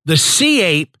 the sea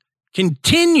ape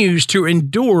continues to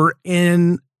endure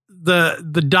in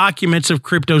the documents of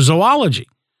cryptozoology.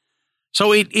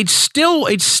 So it's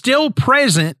still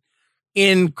present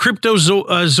in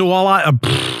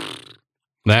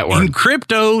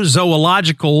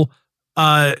cryptozoological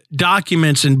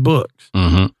documents and books.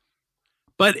 Mm-hmm.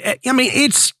 But I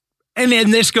mean, and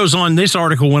then this goes on. This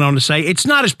article went on to say it's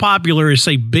not as popular as,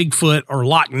 say, Bigfoot or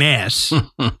Loch Ness,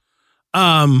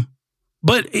 but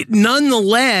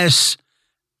nonetheless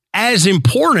as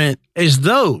important as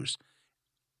those.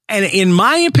 And in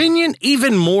my opinion,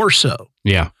 even more so.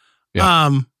 Yeah.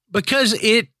 Because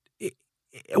it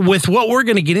with what we're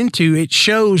going to get into, it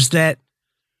shows that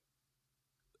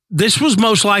this was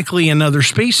most likely another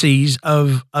species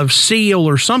of seal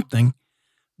or something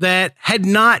that had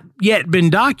not yet been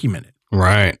documented.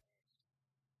 Right.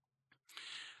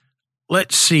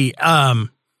 Let's see. Okay.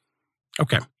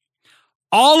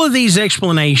 All of these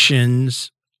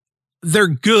explanations, they're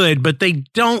good, but they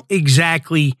don't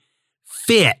exactly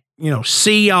fit.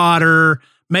 Sea otter,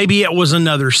 maybe it was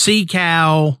another sea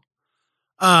cow.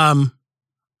 But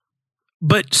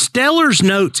Steller's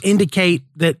notes indicate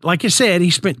that, like I said,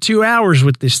 he spent 2 hours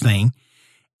with this thing,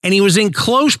 and he was in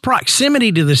close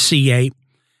proximity to the sea ape,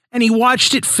 and he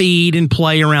watched it feed and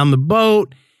play around the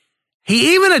boat.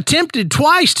 He even attempted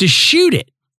twice to shoot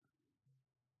it.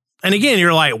 And again,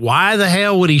 you're like, why the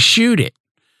hell would he shoot it?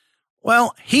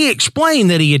 Well, he explained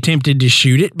that he attempted to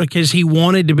shoot it because he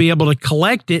wanted to be able to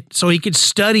collect it so he could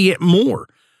study it more.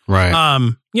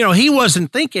 Right. He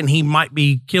wasn't thinking he might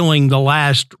be killing the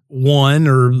last one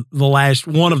or the last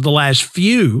one of the last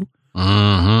few.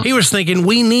 Mm-hmm. He was thinking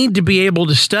we need to be able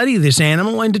to study this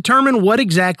animal and determine what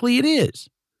exactly it is.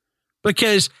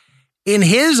 Because in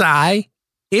his eye,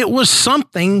 it was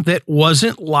something that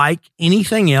wasn't like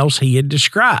anything else he had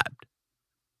described.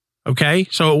 Okay,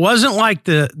 so it wasn't like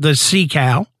the sea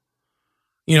cow.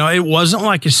 It wasn't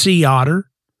like a sea otter.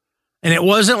 And it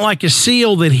wasn't like a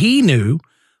seal that he knew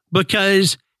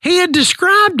because he had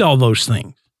described all those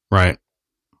things. Right.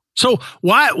 So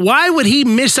why would he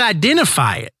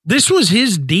misidentify it? This was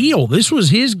his deal. This was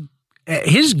his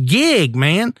gig,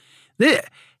 man.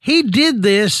 He did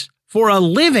this for a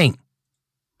living.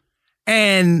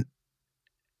 And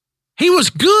he was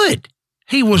good.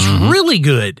 He was really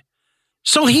good.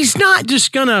 So he's not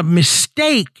just going to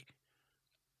mistake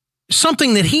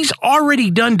something that he's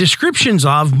already done descriptions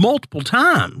of multiple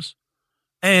times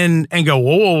and go,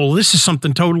 whoa, this is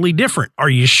something totally different. Are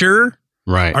you sure?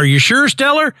 Right. Are you sure,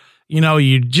 Steller?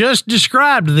 You just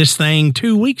described this thing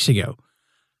 2 weeks ago.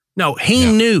 No,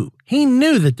 he knew. He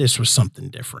knew that this was something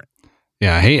different.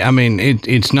 Yeah,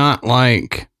 it's not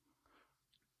like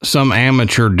some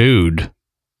amateur dude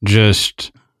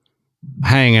just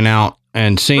hanging out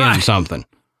and seeing something.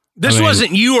 This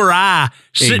wasn't you or I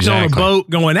sitting on a boat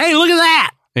going, hey, look at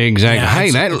that. Exactly. Yeah,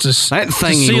 hey, that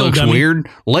thingy looks weird.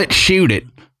 Let's shoot it.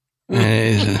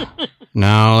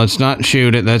 No, let's not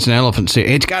shoot it. That's an elephant seal.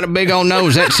 It's got a big old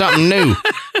nose. That's something new.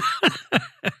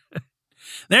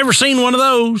 Never seen one of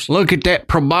those. Look at that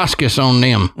proboscis on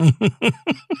them.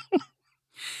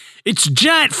 It's a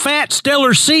giant fat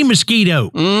Steller sea mosquito.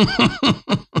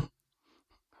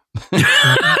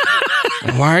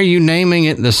 Why are you naming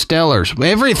it the Stellers?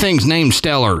 Everything's named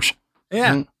Stellers.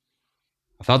 Yeah.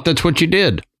 I thought that's what you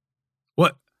did.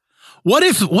 What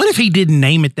if he didn't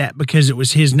name it that because it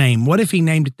was his name? What if he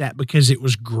named it that because it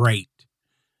was great?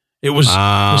 It was the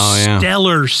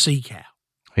Steller sea cow.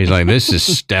 He's like, this is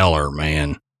Steller,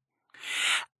 man.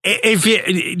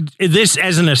 This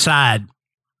as an aside,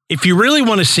 if you really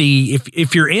want to see,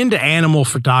 if you're into animal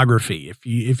photography,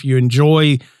 if you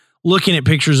enjoy looking at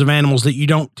pictures of animals that you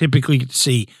don't typically get to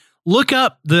see, look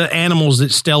up the animals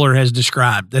that Steller has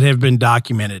described that have been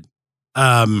documented.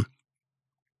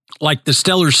 Like the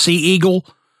Steller sea eagle.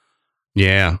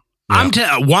 Yeah.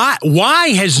 Why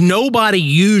has nobody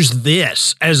used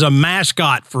this as a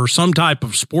mascot for some type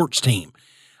of sports team?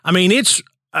 It's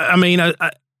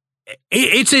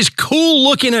as cool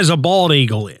looking as a bald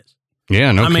eagle is.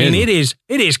 Yeah, no kidding. It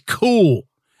is cool.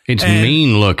 It's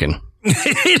mean looking.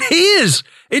 It is.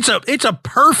 It's a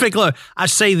perfect look. I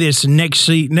say this next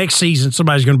season,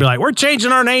 somebody's going to be like, we're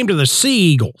changing our name to the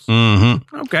Sea Eagles.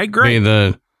 Mm-hmm. Okay, great.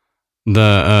 Be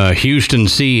the Houston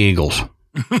Sea Eagles.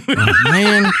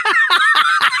 Man.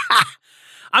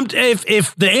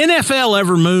 If the NFL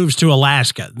ever moves to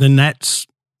Alaska,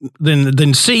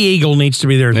 then Sea Eagle needs to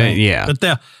be their thing. Yeah.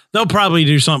 But they'll probably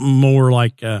do something more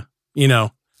like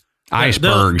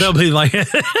icebergs. They'll be like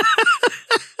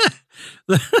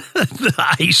the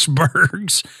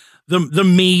icebergs, the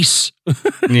meese.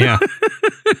 Yeah.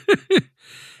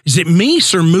 Is it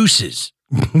meese or mooses?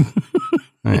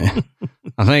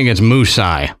 I think it's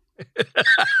moosei.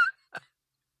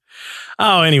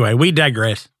 Oh, anyway, we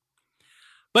digress.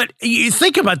 But you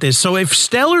think about this. So if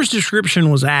Steller's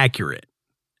description was accurate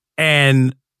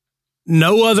and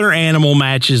no other animal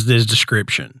matches this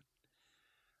description,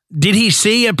 did he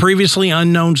see a previously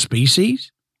unknown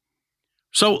species?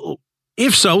 So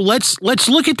if so, let's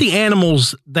look at the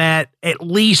animals that at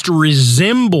least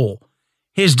resemble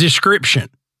his description.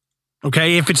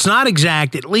 Okay, if it's not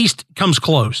exact, at least comes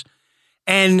close.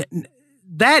 And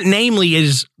that namely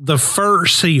is the fur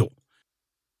seal.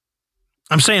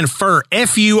 I'm saying fur,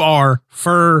 F-U-R,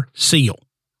 fur seal.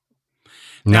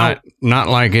 Not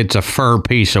like it's a fur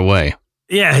piece away.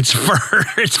 Yeah, it's fur.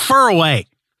 It's fur away.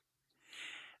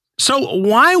 So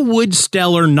why would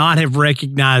Steller not have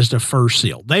recognized a fur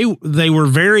seal? They were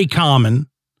very common.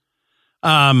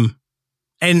 And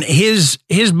his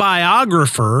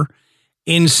biographer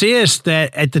insists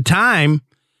that at the time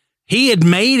he had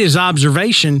made his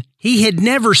observation, he had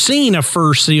never seen a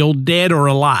fur seal dead or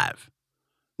alive.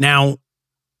 Now,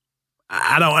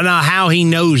 I don't know how he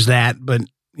knows that, but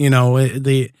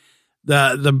the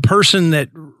person that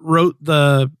wrote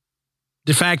the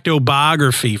de facto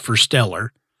biography for Steller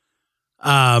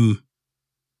said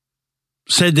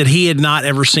that he had not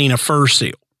ever seen a fur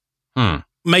seal,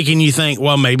 making you think,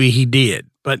 well, maybe he did,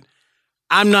 but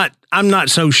I'm not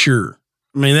so sure.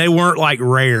 I mean, they weren't like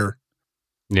rare.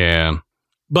 Yeah.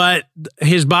 But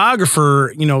his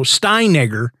biographer,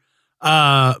 Steinegger,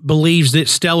 believes that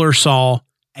Steller saw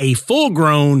a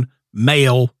full-grown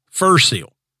male fur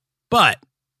seal. But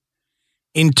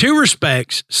in two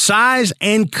respects, size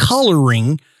and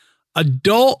coloring,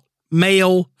 adult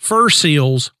male fur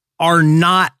seals are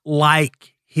not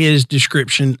like his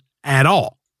description at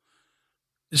all.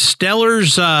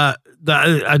 Steller's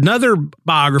another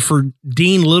biographer,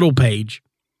 Dean Littlepage,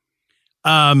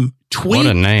 tweaked. What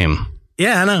a name.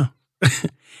 Yeah, I know.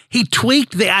 He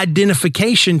tweaked the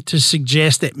identification to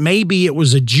suggest that maybe it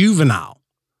was a juvenile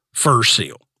fur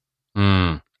seal.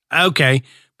 Okay,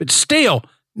 but still,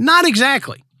 not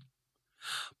exactly.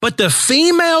 But the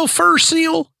female fur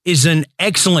seal is an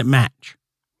excellent match.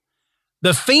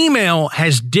 The female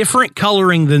has different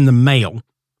coloring than the male.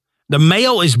 The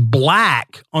male is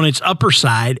black on its upper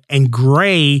side and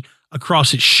gray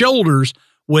across its shoulders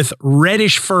with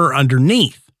reddish fur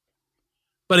underneath.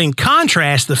 But in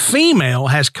contrast, the female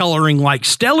has coloring like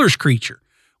Steller's creature,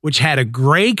 which had a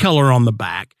gray color on the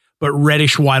back, but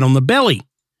reddish white on the belly.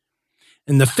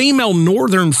 And the female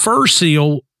northern fur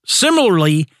seal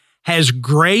similarly has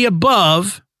gray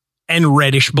above and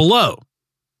reddish below.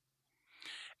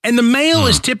 And the male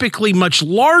is typically much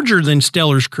larger than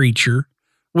Steller's creature,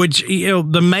 which,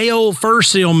 the male fur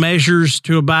seal measures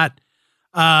to about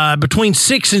between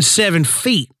 6 and 7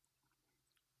 feet.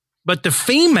 But the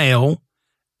female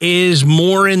is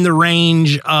more in the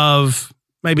range of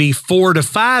maybe 4 to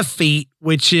 5 feet,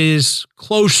 which is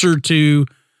closer to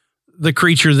the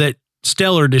creature that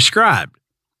Steller described.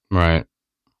 Right.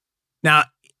 Now,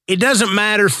 it doesn't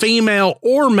matter, female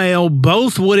or male,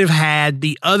 both would have had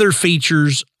the other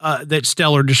features that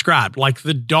Steller described, like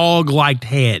the dog-like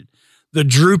head, the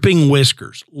drooping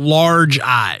whiskers, large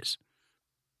eyes.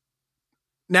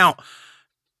 Now,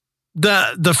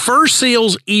 the fur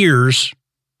seal's ears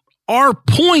are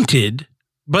pointed,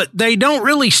 but they don't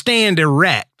really stand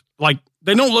erect. Like,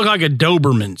 they don't look like a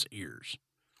Doberman's ears.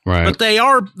 Right. But they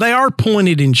are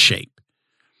pointed in shape.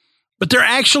 But they're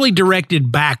actually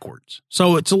directed backwards.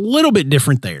 So it's a little bit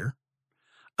different there.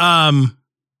 And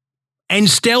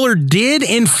Steller did,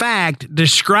 in fact,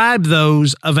 describe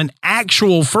those of an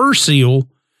actual fur seal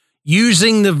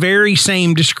using the very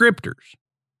same descriptors.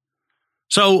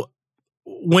 So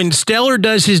when Steller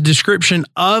does his description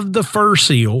of the fur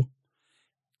seal,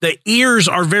 the ears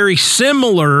are very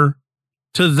similar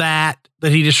to that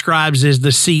he describes as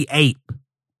the sea ape.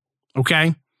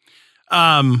 Okay?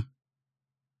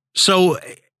 So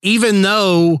even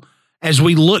though, as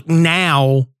we look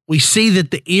now, we see that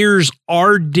the ears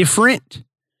are different,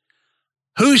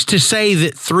 who's to say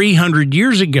that 300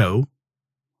 years ago,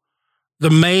 the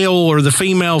male or the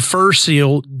female fur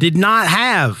seal did not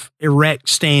have erect,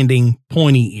 standing,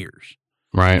 pointy ears?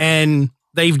 Right. And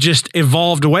they've just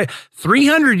evolved away.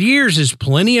 300 years is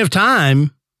plenty of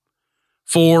time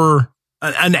for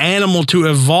an animal to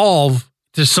evolve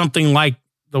to something like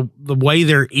the way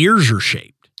their ears are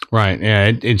shaped. Right.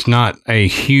 Yeah. It's not a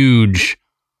huge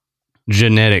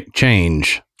genetic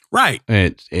change. Right.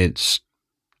 It's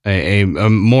a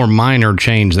more minor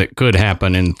change that could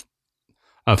happen in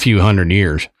a few hundred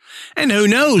years. And who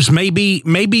knows? Maybe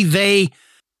they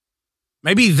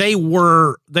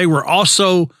were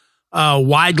also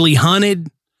widely hunted.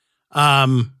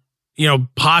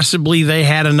 Possibly they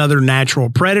had another natural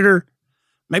predator.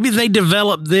 Maybe they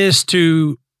developed this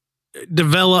to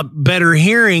develop better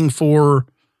hearing for,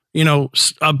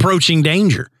 approaching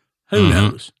danger. Who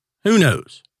knows? Who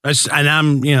knows?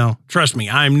 Trust me,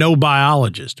 I'm no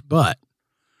biologist, but,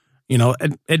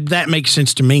 that makes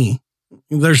sense to me.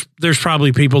 There's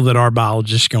probably people that are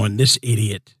biologists going, this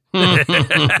idiot. Yeah.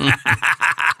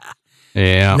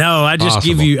 No, I just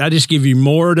give you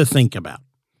more to think about.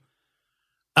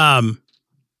 But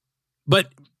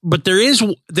there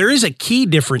is a key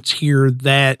difference here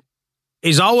that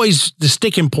is always the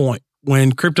sticking point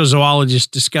when cryptozoologists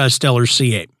discuss Steller's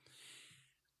sea ape.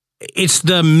 It's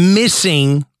the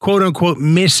missing, quote unquote,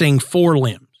 missing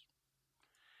forelimbs.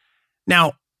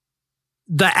 Now,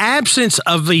 the absence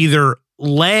of either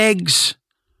legs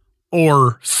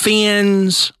or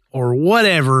fins or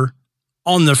whatever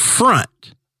on the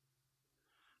front,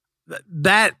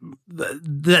 that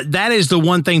is the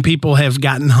one thing people have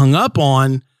gotten hung up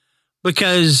on,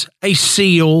 because a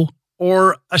seal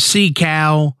or a sea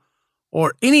cow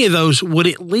or any of those would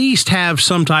at least have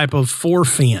some type of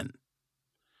forefin.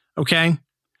 Okay?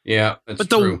 Yeah, that's but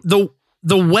true.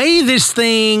 The way this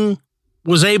thing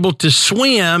was able to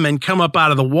swim and come up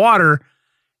out of the water,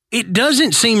 it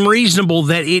doesn't seem reasonable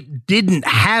that it didn't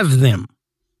have them.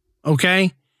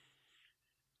 Okay?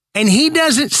 And he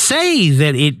doesn't say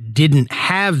that it didn't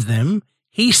have them.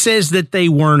 He says that they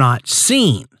were not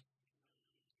seen.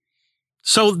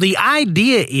 So the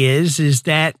idea is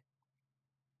that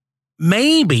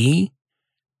maybe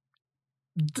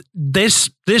this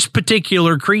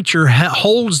particular creature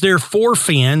holds their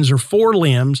forefins or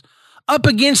forelimbs up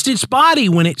against its body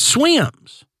when it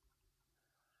swims.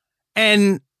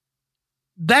 And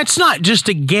that's not just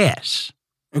a guess.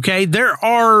 Okay, there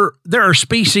are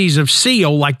species of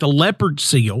seal, like the leopard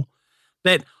seal,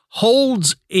 that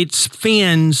holds its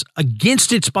fins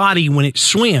against its body when it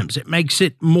swims. It makes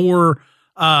it more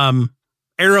aerodynamic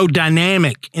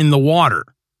in the water.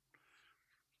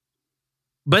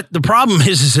 But the problem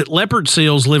is that leopard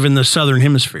seals live in the southern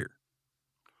hemisphere.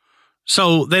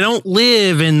 So they don't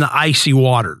live in the icy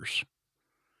waters.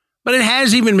 But it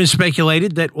has even been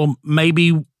speculated that, well,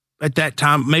 maybe at that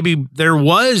time, maybe there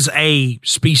was a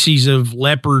species of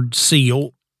leopard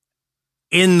seal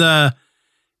in the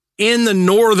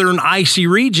northern icy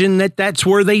region that's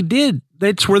where they did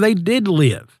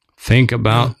live. Think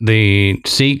about the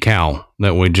sea cow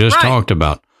that we just talked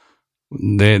about.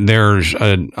 There's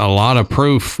a lot of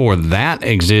proof for that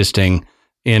existing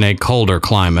in a colder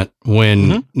climate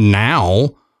when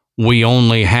now we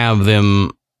only have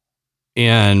them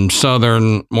in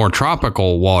southern, more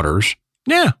tropical waters.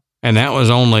 Yeah. And that was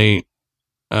only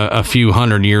a few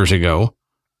hundred years ago.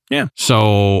 Yeah.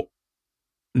 So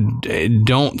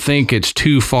don't think it's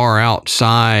too far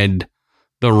outside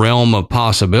the realm of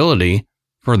possibility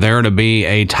for there to be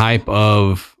a type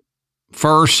of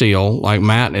fur seal, like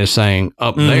Matt is saying,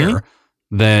 up there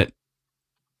that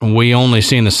we only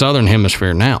see in the southern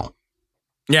hemisphere now.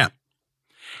 Yeah.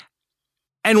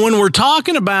 And when we're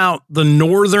talking about the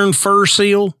northern fur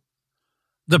seal,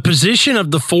 the position of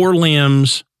the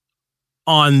forelimbs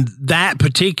on that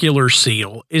particular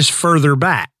seal is further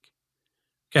back.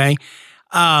 Okay.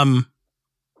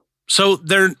 So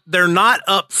they're not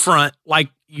up front like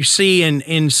you see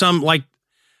in some, like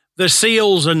the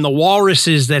seals and the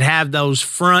walruses that have those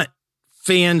front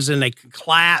fins and they can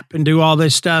clap and do all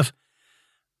this stuff.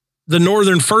 The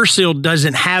northern fur seal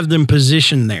doesn't have them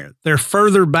positioned there. They're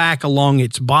further back along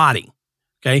its body.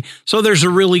 Okay. So there's a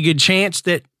really good chance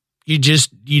that you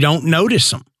don't notice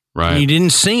them. Right. You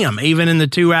didn't see them even in the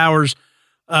 2 hours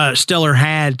Steller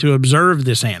had to observe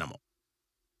this animal.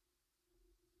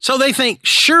 So they think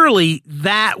surely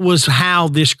that was how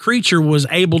this creature was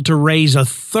able to raise a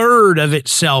third of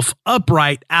itself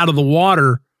upright out of the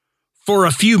water for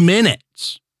a few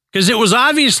minutes, because it was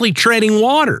obviously treading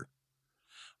water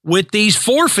with these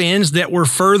forefins that were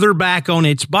further back on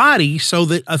its body, so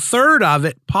that a third of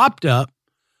it popped up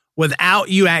without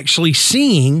you actually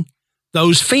seeing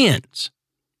those fins.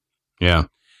 Yeah.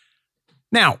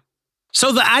 Now,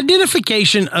 so the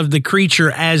identification of the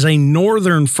creature as a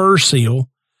northern fur seal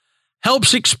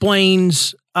helps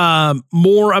explains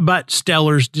more about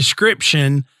Steller's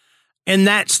description, and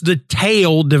that's the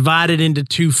tail divided into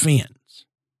two fins.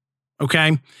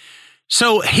 Okay?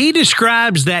 So he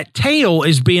describes that tail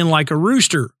as being like a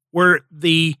rooster, where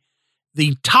the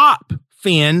top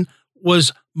fin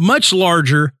was much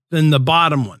larger than the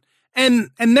bottom one.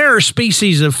 And there are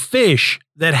species of fish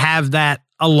that have that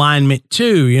alignment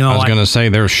too. You know, I was going to say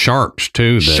there's sharks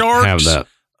too that have that.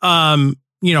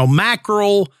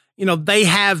 Mackerel, they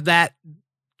have that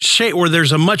shape where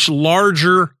there's a much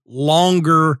larger,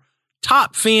 longer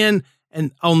top fin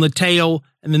and on the tail,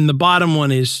 and then the bottom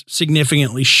one is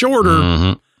significantly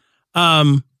shorter.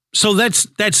 So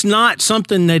that's not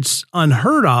something that's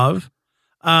unheard of.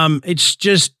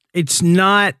 It's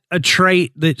not a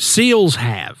trait that seals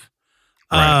have.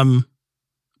 Right.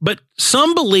 But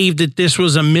some believe that this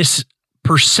was a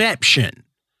misperception,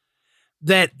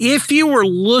 that if you were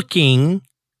looking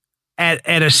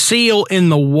at a seal in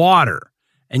the water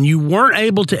and you weren't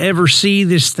able to ever see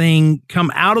this thing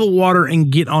come out of the water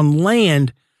and get on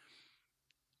land,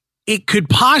 it could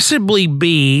possibly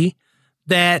be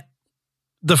that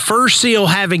the fur seal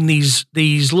having these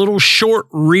little short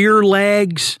rear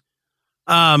legs,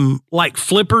 like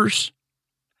flippers,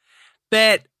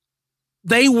 that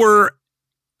they were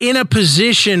in a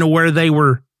position where they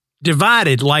were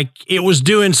divided, like it was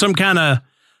doing some kind of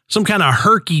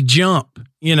herky jump,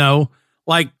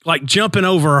 like jumping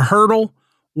over a hurdle.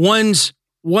 One's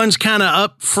kind of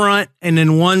up front and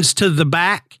then one's to the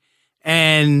back.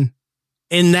 And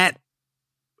in that,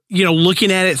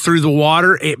 looking at it through the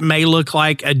water, it may look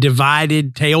like a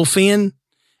divided tail fin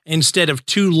instead of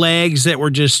two legs that were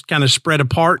just kind of spread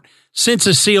apart. Since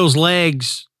a seal's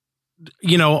legs,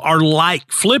 are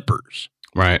like flippers.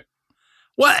 Right.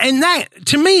 Well, and that,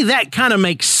 to me, that kind of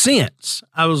makes sense.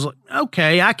 I was like,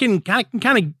 okay, I can kind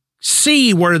of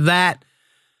see where that,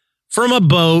 from a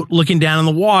boat looking down in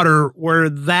the water, where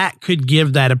that could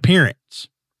give that appearance.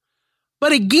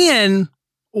 But again,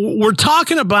 we're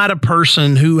talking about a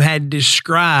person who had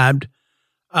described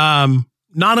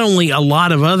not only a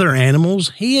lot of other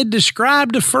animals, he had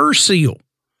described a fur seal.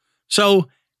 So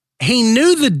he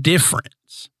knew the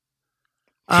difference.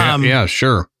 Yeah,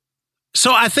 sure.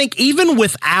 So I think even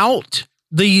without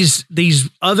these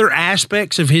other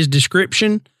aspects of his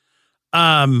description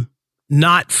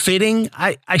not fitting,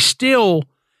 it still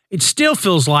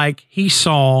feels like he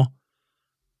saw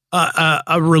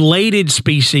a related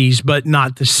species, but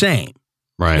not the same.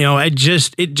 Right. It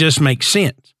just makes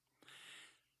sense.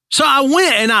 So I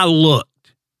went and I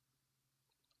looked.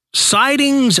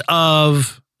 Sightings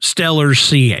of Steller's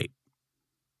sea ape.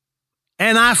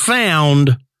 And I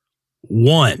found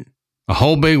one. A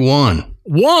whole big one.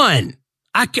 One.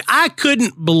 I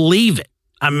couldn't believe it.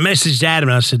 I messaged Adam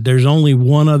and I said, there's only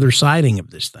one other sighting of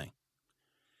this thing.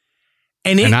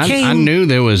 And I knew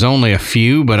there was only a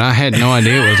few, but I had no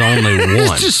idea it was only one.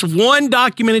 It's just one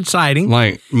documented sighting.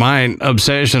 Like my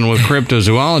obsession with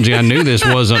cryptozoology, I knew this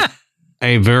wasn't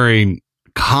a very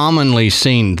commonly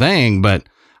seen thing, but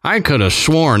I could have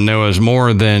sworn there was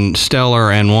more than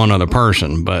Steller and one other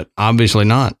person, but obviously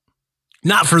not.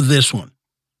 Not for this one.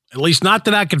 At least not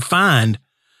that I could find.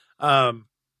 And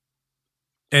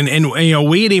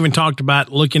we had even talked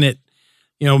about looking at,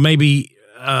 maybe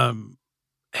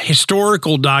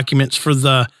historical documents for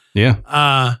the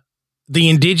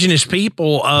indigenous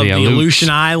people of the Aleutian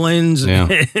Islands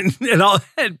and all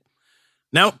that.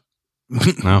 Nope.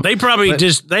 No. They probably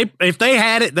if they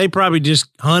had it, they probably just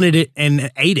hunted it and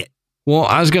ate it. Well,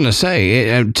 I was going to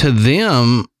say, to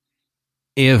them,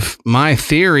 if my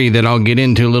theory that I'll get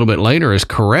into a little bit later is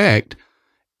correct,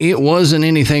 it wasn't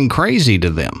anything crazy to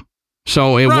them.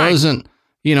 So it wasn't,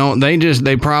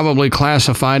 they probably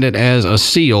classified it as a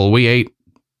seal. We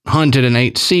hunted and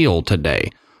ate seal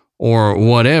today or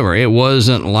whatever. It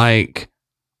wasn't like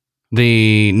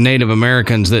the Native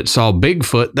Americans that saw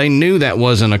Bigfoot. They knew that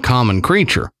wasn't a common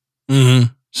creature.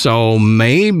 Mm-hmm. So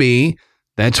maybe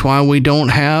that's why we don't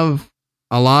have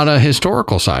a lot of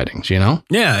historical sightings,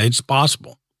 Yeah, it's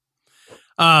possible.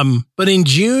 But in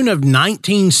June of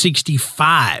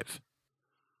 1965,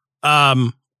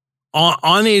 on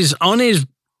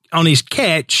his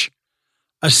catch,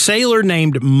 a sailor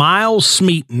named Miles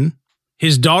Smeaton,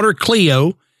 his daughter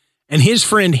Cleo, and his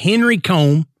friend Henry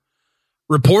Combe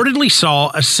reportedly saw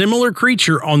a similar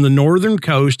creature on the northern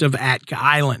coast of Atka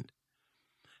Island.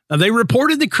 Now, they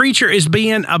reported the creature as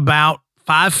being about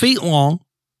 5 feet long,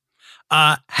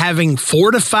 having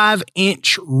 4 to 5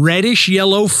 inch reddish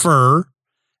yellow fur,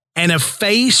 and a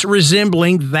face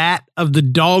resembling that of the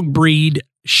dog breed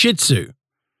Shih Tzu.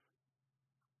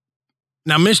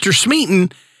 Now, Mr.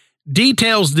 Smeaton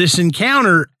details this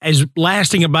encounter as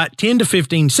lasting about 10 to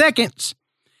 15 seconds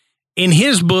in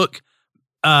his book,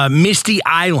 Misty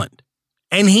Island.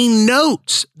 And he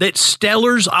notes that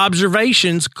Steller's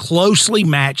observations closely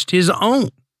matched his own.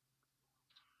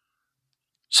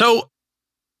 So,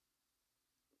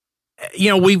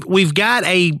 we've got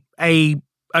a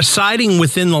sighting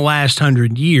within the last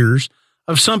 100 years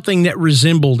of something that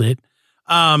resembled it,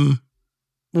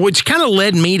 which kind of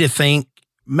led me to think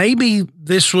maybe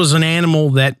this was an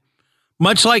animal that,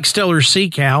 much like Steller's sea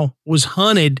cow, was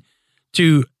hunted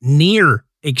to near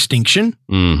extinction.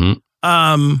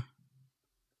 Mm-hmm.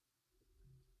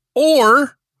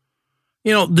 Or,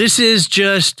 this is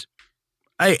just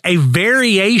a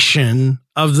variation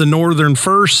of the northern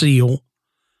fur seal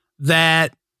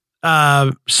that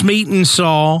Smeaton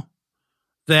saw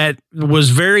that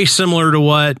was very similar to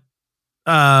what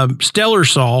Steller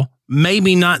saw.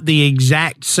 Maybe not the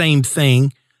exact same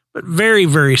thing, but very,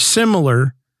 very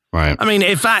similar. Right. I mean,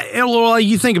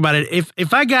 you think about it,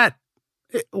 if I got,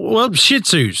 Shih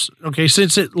Tzus, okay,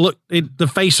 since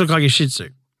the face looked like a Shih Tzu.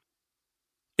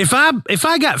 If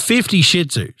I got 50 Shih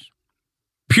Tzus,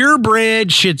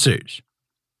 purebred Shih Tzus,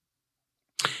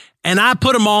 and I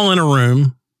put them all in a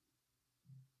room,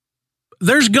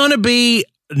 there's going to be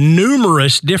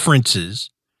numerous differences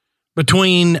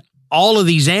between all of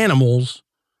these animals,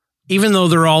 even though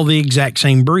they're all the exact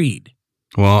same breed.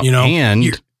 Well,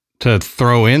 and to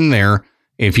throw in there,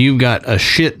 if you've got a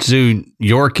Shih Tzu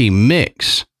Yorkie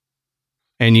mix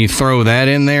and you throw that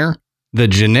in there, the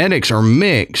genetics are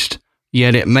mixed,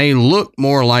 yet it may look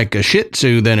more like a Shih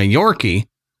Tzu than a Yorkie.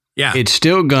 Yeah. It's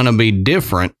still going to be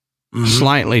different,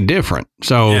 slightly different.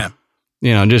 So,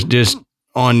 just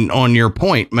on your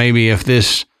point, maybe if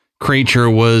this creature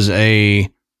was a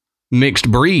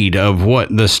mixed breed of what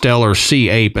the Steller sea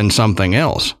ape and something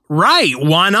else. Right.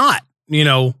 Why not?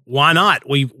 Why not?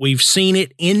 We've seen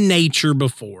it in nature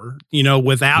before,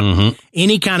 without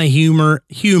any kind of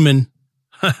human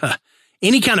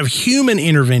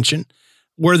intervention,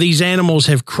 where these animals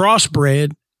have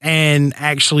crossbred and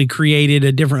actually created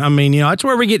a different, that's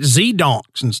where we get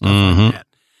Z-donks and stuff like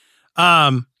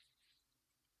that.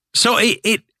 So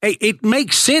it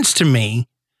makes sense to me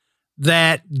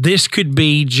that this could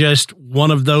be just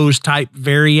one of those type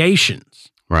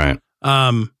variations. Right.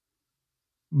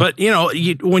 But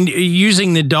when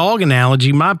using the dog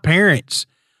analogy, my parents,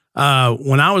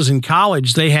 when I was in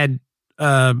college, they had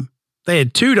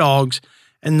 2 dogs,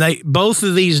 and both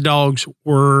of these dogs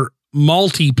were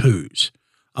Maltese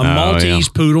Maltese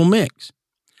poodle mix.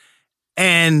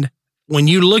 And when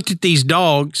you looked at these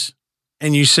dogs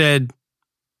and you said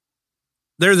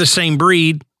they're the same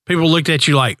breed, people looked at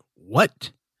you like,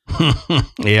 what?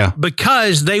 Yeah.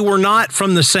 Because they were not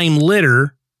from the same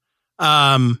litter.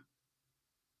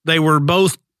 They were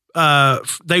both,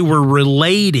 they were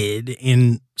related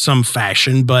in some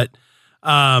fashion, but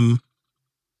one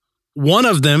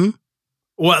of them,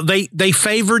 they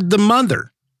favored the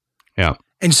mother. Yeah.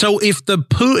 And so if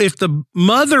the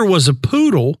mother was a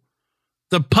poodle,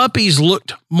 the puppies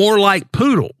looked more like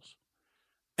poodles.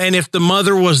 And if the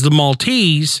mother was the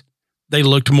Maltese, they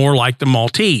looked more like the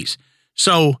Maltese.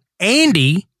 So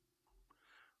Andy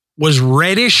was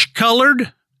reddish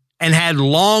colored and had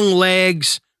long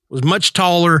legs, was much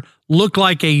taller, looked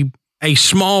like a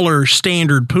smaller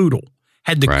standard poodle,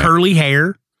 had the curly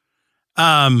hair.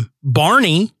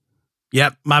 Barney,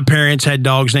 yep, my parents had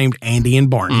dogs named Andy and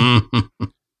Barney.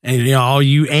 And all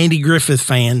you Andy Griffith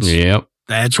fans, yep,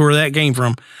 that's where that came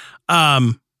from.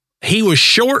 He was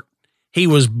short. He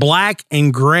was black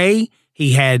and gray.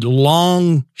 He had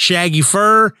long, shaggy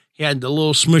fur. He had the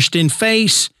little smushed in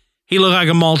face. He looked like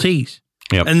a Maltese.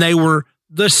 Yep. And they were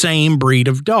the same breed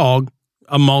of dog,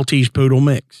 a Maltese poodle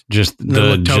mix. Just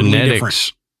the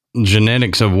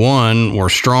genetics of one were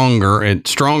stronger.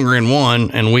 It's stronger in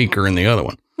one and weaker in the other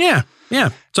one. Yeah.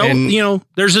 Yeah. So,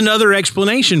 there's another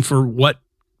explanation for what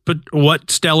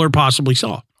Steller possibly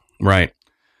saw. Right.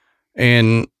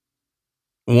 And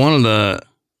one of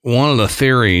the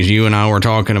theories you and I were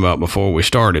talking about before we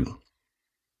started,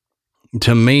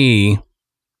 to me,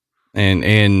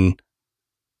 and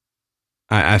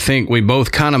I think we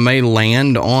both kind of may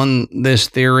land on this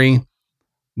theory,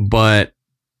 but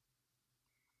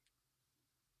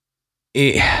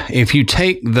if you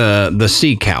take the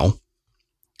sea cow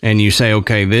and you say,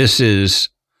 okay, this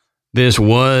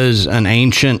was an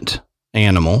ancient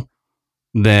animal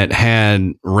that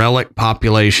had relic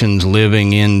populations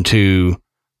living into,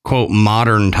 quote,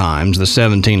 modern times, the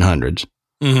 1700s,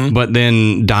 but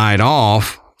then died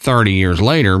off 30 years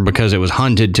later because it was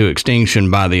hunted to extinction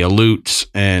by the Aleuts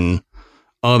and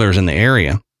others in the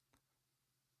area.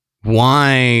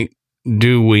 Why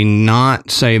do we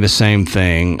not say the same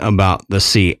thing about the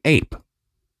sea ape?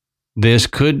 This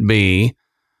could be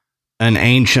an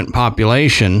ancient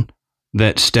population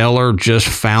that Steller just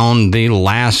found the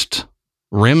last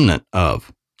remnant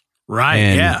of. Right.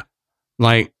 And yeah.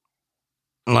 Like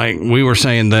we were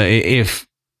saying, that if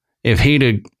he'd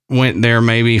have went there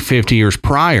maybe 50 years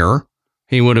prior,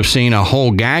 he would have seen a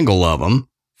whole gaggle of them.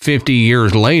 50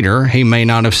 years later, he may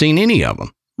not have seen any of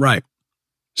them. Right.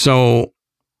 So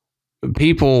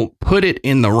people put it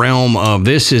in the realm of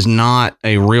this is not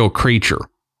a real creature,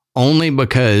 only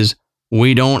because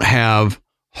we don't have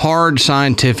hard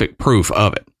scientific proof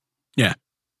of it. Yeah.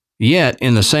 Yet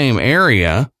in the same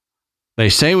area, they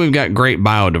say we've got great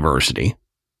biodiversity.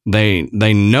 They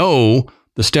know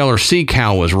the Steller sea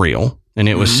cow was real and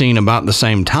it was seen about the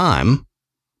same time.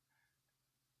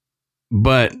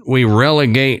 But we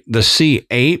relegate the sea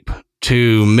ape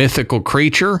to mythical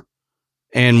creature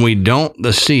and we don't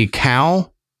the sea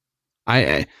cow.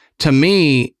 To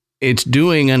me, it's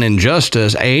doing an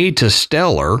injustice, A, to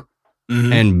Steller,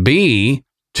 and B,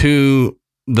 to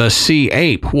the sea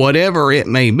ape, whatever it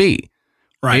may be.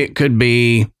 Right. It could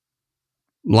be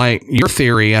like your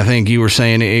theory. I think you were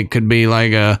saying it could be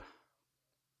like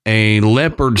a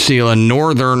leopard seal, a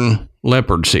northern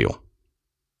leopard seal.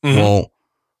 Well,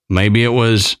 maybe it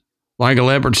was like a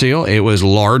leopard seal. It was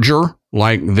larger,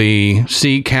 like the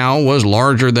sea cow was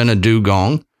larger than a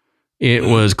dugong. It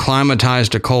was climatized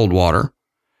to cold water.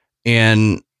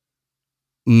 And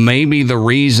maybe the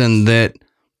reason that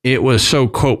it was so,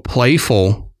 quote,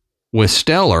 playful with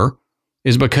Steller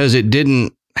is because it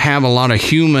didn't have a lot of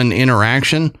human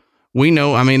interaction. We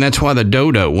know, I mean, that's why the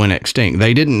dodo went extinct.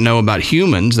 They didn't know about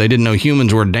humans. They didn't know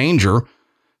humans were a danger.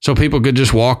 So people could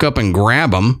just walk up and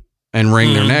grab them and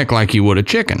wring their neck like you would a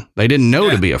chicken. They didn't know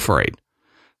to be afraid.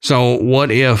 So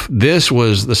what if this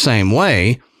was the same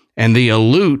way, and the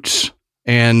Aleuts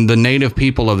and the native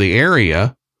people of the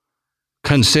area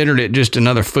considered it just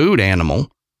another food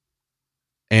animal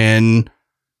and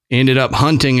ended up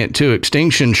hunting it to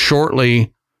extinction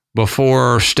shortly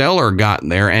before Steller got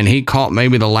there, and he caught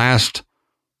maybe the last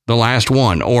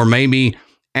one, or maybe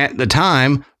at the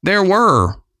time there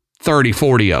were 30,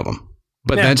 40 of them,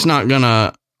 but that's not going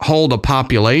to hold a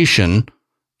population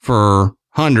for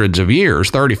hundreds of years.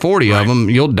 30, 40 of them,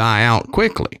 you'll die out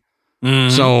quickly.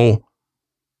 So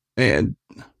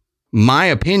my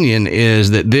opinion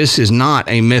is that this is not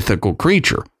a mythical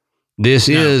creature. This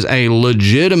is a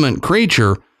legitimate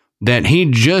creature that he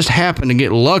just happened to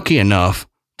get lucky enough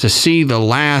to see the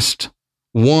last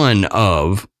one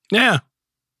of. Yeah.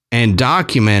 And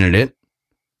documented it.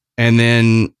 And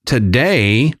then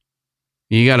today,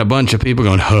 you got a bunch of people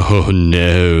going, oh,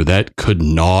 no, that could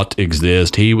not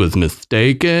exist. He was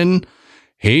mistaken.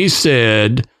 He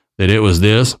said that it was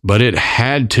this, but it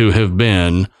had to have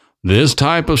been this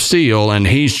type of seal, and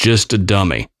he's just a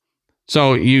dummy.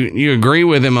 So you agree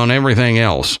with him on everything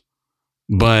else,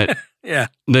 but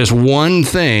this one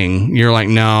thing, you're like,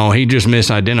 no, he just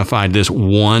misidentified this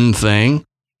one thing.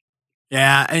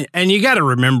 Yeah, and you got to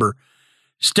remember,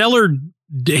 Steller,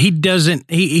 he doesn't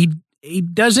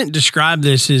describe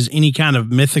this as any kind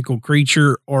of mythical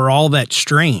creature or all that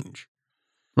strange.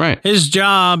 Right. His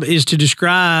job is to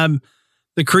describe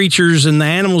the creatures and the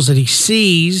animals that he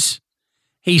sees.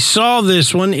 He saw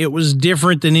this one. It was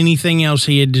different than anything else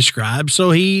he had described,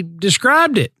 so he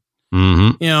described it.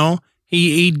 Mm-hmm. You know,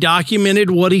 he documented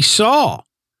what he saw.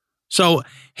 So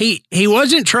he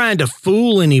wasn't trying to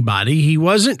fool anybody. He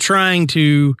wasn't trying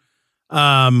to,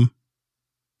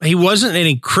 he wasn't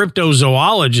any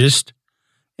cryptozoologist.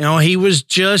 You know, he was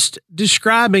just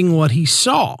describing what he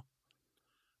saw.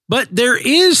 But there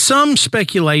is some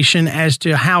speculation as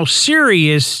to how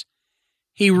serious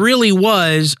he really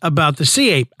was about the sea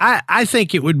ape. I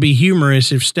think it would be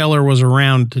humorous if Steller was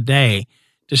around today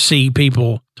to see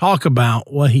people talk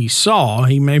about what he saw.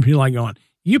 He may be like going,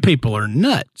 you people are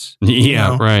nuts. Yeah, you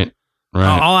know? Right.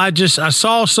 I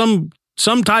saw some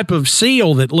type of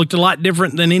seal that looked a lot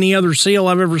different than any other seal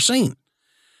I've ever seen.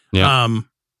 Yeah.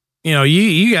 You know,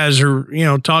 you guys are,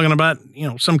 talking about,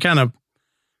 some kind of,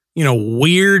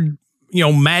 weird,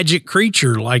 magic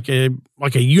creature like a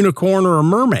unicorn or a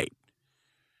mermaid.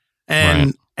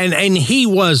 And he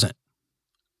wasn't.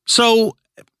 So,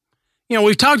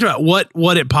 we've talked about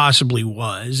what it possibly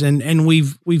was, and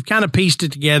we've kind of pieced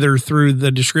it together through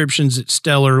the descriptions that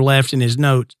Steller left in his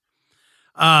notes.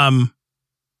 And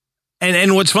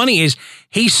what's funny is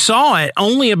he saw it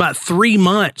only about 3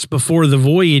 months before the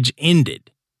voyage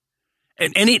ended.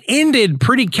 And it ended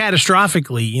pretty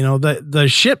catastrophically. The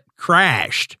ship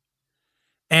crashed,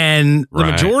 and the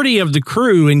majority of the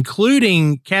crew,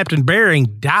 including Captain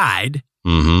Bering, died.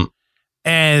 Mm-hmm.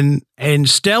 And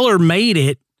Steller made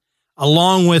it,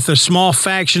 along with a small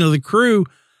faction of the crew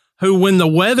who, when the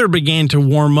weather began to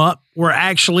warm up, were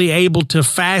actually able to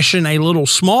fashion a little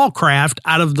small craft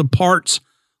out of the parts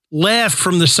left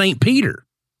from the St. Peter.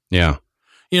 Yeah.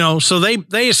 So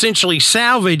they essentially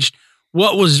salvaged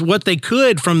what they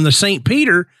could from the St.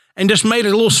 Peter and just made it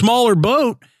a little smaller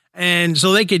boat. And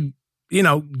so they could,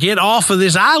 get off of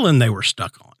this island they were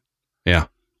stuck on. Yeah.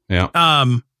 Yeah.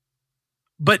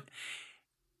 But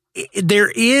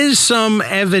there is some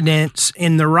evidence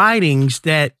in the writings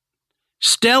that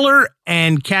Steller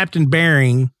and Captain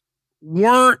Bering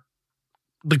weren't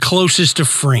the closest of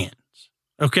friends.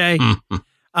 Okay.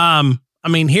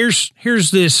 Mm-hmm.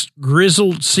 Here's this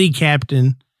grizzled sea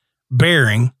captain,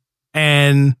 Bering,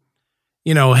 and,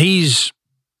 he's,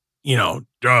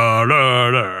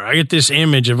 I get this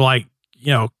image of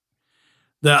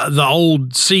the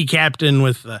old sea captain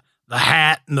with the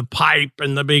hat and the pipe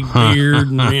and the big beard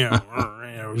and,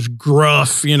 it was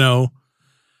gruff, and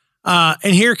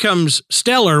here comes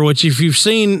Steller, which if you've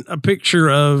seen a picture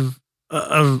of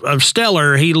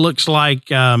Steller, he looks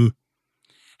like an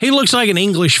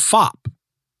English fop.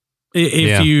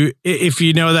 If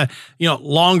you know that,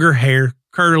 longer hair,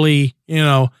 curly,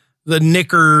 the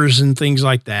knickers and things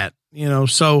like that,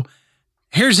 so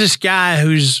here's this guy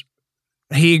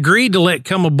he agreed to let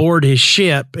come aboard his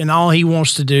ship, and all he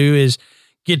wants to do is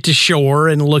get to shore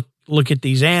and look at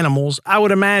these animals. I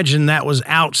would imagine that was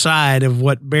outside of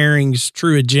what Bering's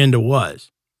true agenda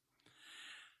was.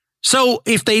 So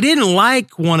if they didn't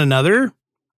like one another,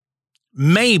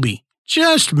 maybe,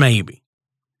 just maybe,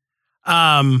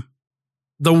 the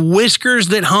whiskers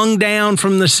that hung down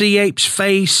from the sea ape's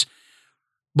face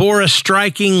bore a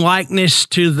striking likeness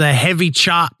to the heavy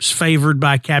chops favored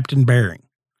by Captain Bering.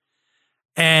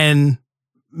 And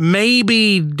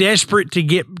maybe desperate to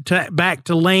get back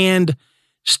to land,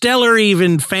 Steller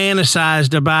even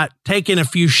fantasized about taking a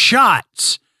few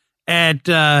shots at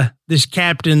this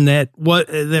captain that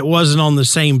wasn't on the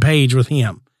same page with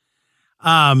him.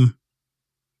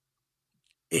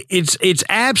 Its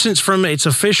absence from its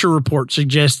official report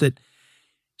suggests that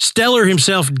Steller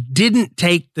himself didn't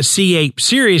take the sea ape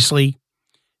seriously.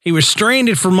 He was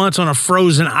stranded for months on a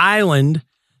frozen island.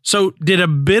 So did a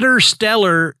bitter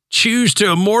Steller choose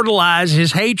to immortalize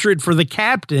his hatred for the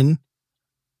captain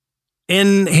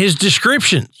in his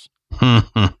descriptions?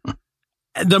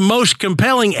 The most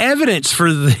compelling evidence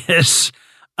for this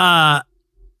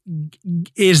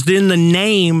is in the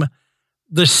name,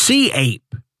 the sea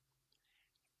ape.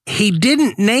 He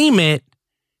didn't name it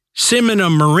Semina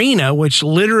marina, which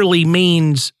literally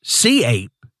means sea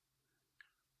ape,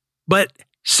 but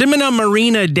Semina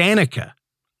marina danica,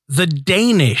 the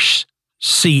Danish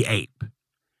sea ape.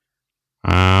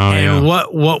 Oh, and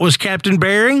what was Captain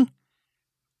Bering?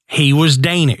 He was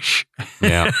Danish.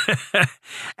 Yeah.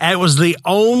 It was the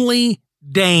only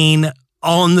Dane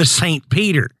on the St.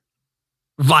 Peter,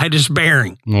 Vitus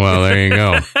Bering. Well, there you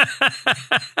go.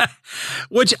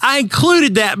 Which I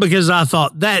included that because I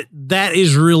thought that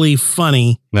is really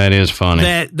funny. That is funny.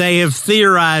 That they have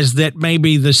theorized that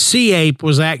maybe the sea ape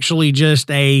was actually just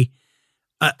a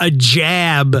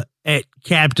jab at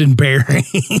Captain Bering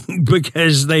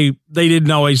because they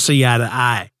didn't always see eye to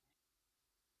eye.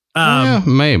 Yeah,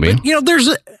 maybe. But,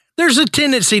 there's a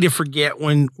tendency to forget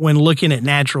when looking at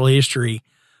natural history,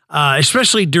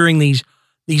 especially during these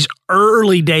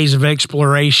early days of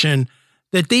exploration,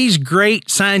 that these great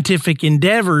scientific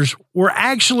endeavors were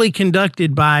actually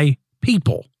conducted by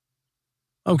people.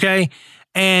 Okay.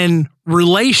 And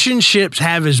relationships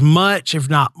have as much, if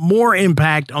not more,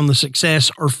 impact on the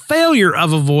success or failure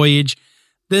of a voyage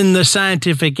than the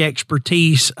scientific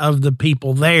expertise of the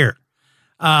people there.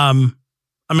 As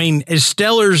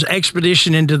Steller's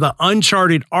expedition into the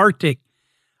uncharted Arctic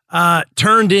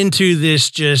turned into this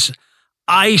just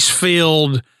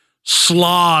ice-filled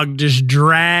slog just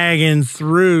dragging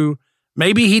through,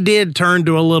 maybe he did turn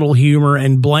to a little humor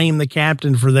and blame the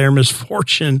captain for their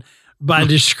misfortune by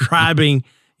describing,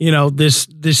 this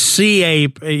sea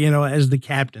ape, as the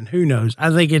captain. Who knows? I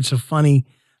think it's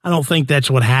I don't think that's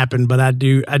what happened, but I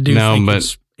do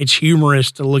think it's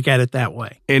humorous to look at it that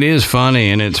way. It is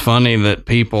funny, and it's funny that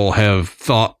people have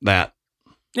thought that.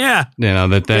 Yeah.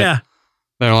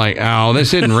 They're like, oh,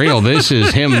 this isn't real. This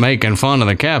is him making fun of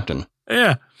the captain.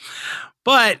 Yeah.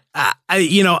 But, I'm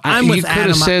with Adam. You could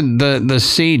have said the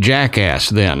sea jackass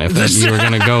then, if you were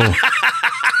going to go.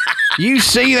 You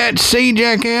see that sea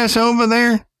jackass over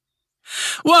there?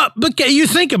 Well, but you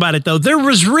think about it, though. There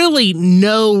was really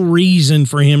no reason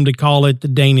for him to call it the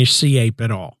Danish sea ape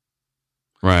at all.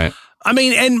 Right.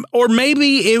 Or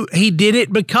maybe he did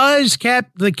it because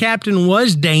the captain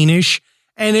was Danish,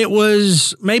 and it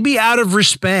was maybe out of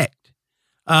respect.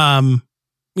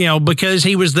 Because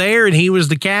he was there and he was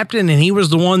the captain and he was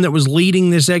the one that was leading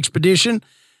this expedition.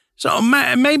 So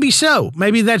maybe so.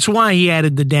 Maybe that's why he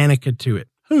added the Danica to it.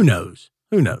 Who knows?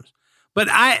 But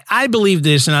I believe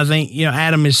this, and I think,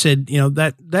 Adam has said,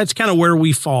 that's kind of where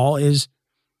we fall is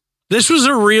this was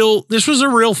a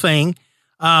real thing,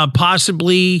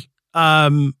 possibly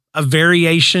a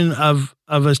variation of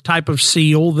a type of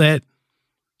seal that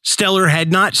Steller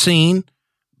had not seen,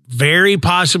 very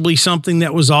possibly something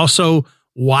that was also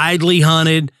widely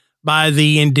hunted by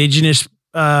the indigenous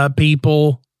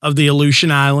people of the Aleutian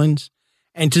Islands.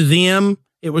 And to them,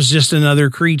 it was just another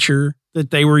creature that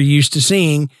they were used to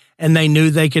seeing, and they knew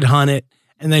they could hunt it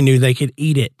and they knew they could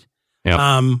eat it.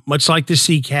 Yep. Much like the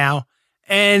sea cow.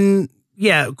 And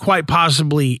yeah, quite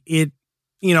possibly it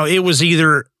was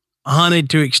either hunted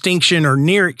to extinction or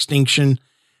near extinction,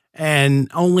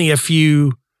 and only a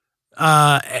few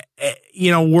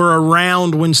were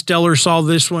around when Steller saw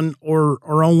this one,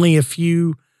 or only a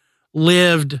few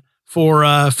lived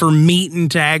for meeting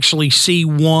to actually see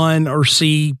one or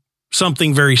see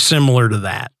something very similar to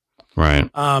that. Right.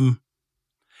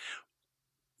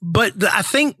 But I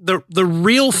think the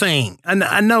real thing, and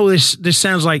I know this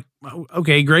sounds like,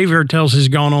 okay, Graveyard Tales has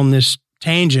gone on this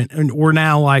tangent and we're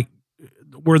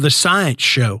the science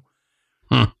show.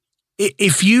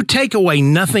 If you take away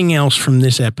nothing else from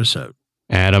this episode,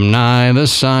 Adam Nye, the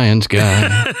science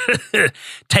guy.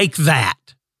 Take that.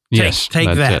 Yes, take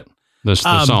that's that. It. That's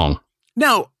the song.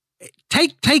 No,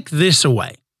 take this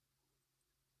away.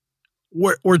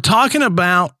 We're talking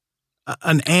about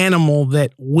an animal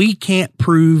that we can't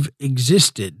prove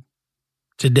existed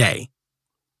today,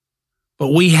 but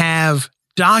we have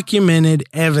documented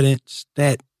evidence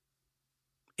that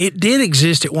it did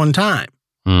exist at one time.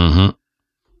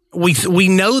 Mm-hmm. We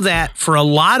know that for a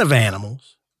lot of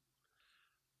animals.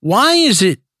 Why is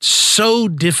it so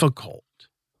difficult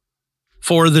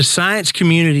for the science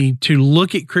community to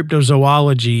look at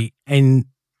cryptozoology and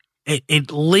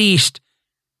at least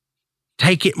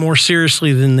take it more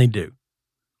seriously than they do?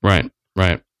 Right.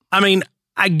 I mean,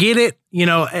 I get it. You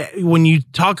know, when you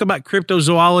talk about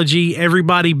cryptozoology,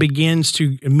 everybody begins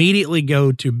to immediately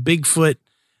go to Bigfoot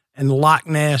and Loch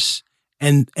Ness,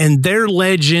 and their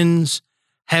legends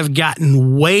have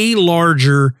gotten way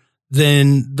larger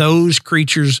than those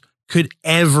creatures could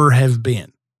ever have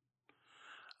been.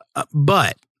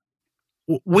 But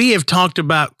we have talked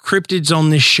about cryptids on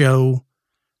this show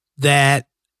that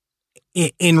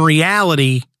in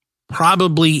reality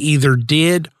probably either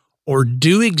did or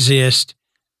do exist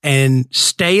and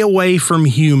stay away from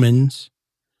humans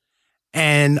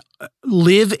and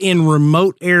live in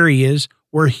remote areas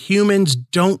where humans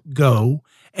don't go.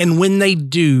 And when they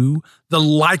do, the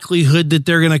likelihood that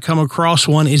they're going to come across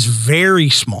one is very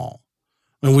small.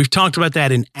 And we've talked about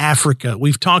that in Africa.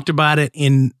 We've talked about it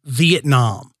in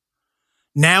Vietnam.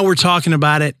 Now we're talking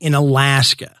about it in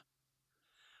Alaska.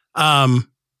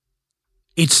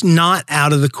 It's not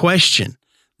out of the question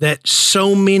that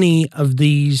so many of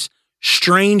these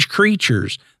strange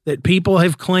creatures that people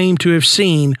have claimed to have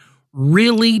seen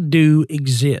really do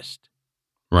exist.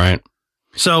 Right.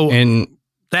 So and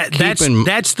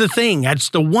that's the thing. That's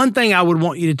the one thing I would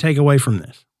want you to take away from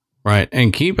this. Right.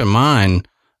 And keep in mind,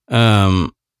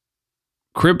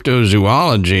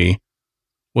 cryptozoology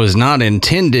was not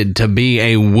intended to be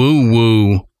a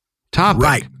woo-woo topic.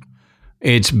 Right.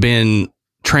 It's been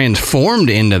transformed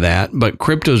into that, but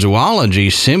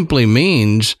cryptozoology simply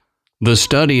means the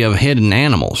study of hidden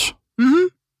animals. Mm-hmm.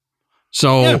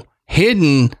 So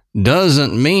hidden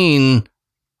doesn't mean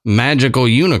magical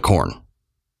unicorn.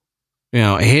 You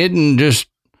know, hidden just,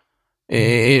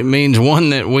 it means one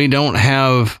that we don't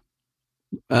have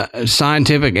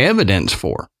scientific evidence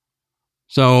for.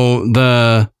 So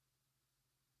the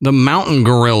mountain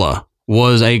gorilla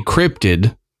was a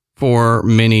cryptid for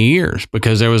many years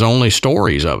because there was only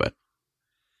stories of it.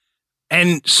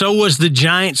 And so was the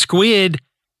giant squid.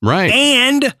 Right.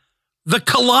 And the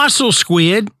colossal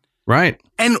squid. Right.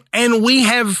 And we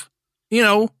have, you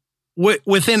know,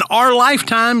 within our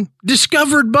lifetime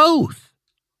discovered both.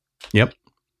 Yep.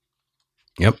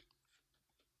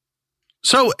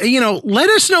 So, you know,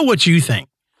 let us know what you think.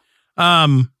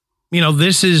 You know,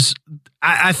 this is,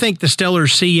 I think the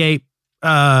Steller sea ape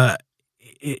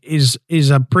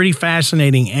is a pretty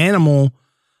fascinating animal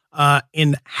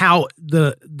in how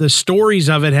the stories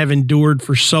of it have endured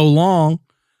for so long.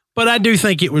 But I do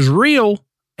think it was real,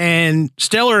 and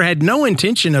Steller had no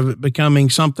intention of it becoming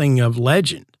something of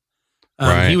legend.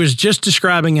 Right. He was just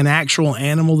describing an actual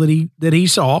animal that he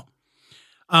saw.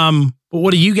 But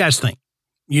what do you guys think?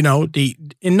 You know,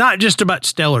 and not just about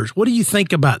Stellers. What do you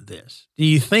think about this? Do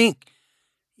you think,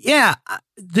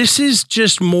 this is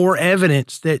just more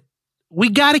evidence that we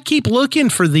got to keep looking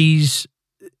for these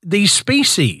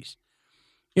species?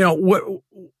 You know,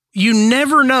 you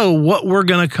never know what we're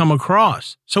going to come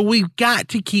across. So we've got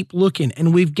to keep looking,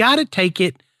 and we've got to take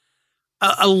it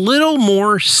a little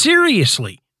more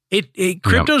seriously.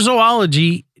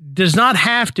 Cryptozoology does not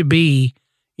have to be,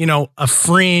 you know, a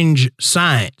fringe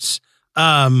science.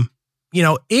 You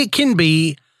know, it can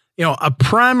be, you know, a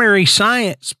primary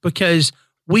science because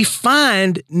we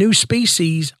find new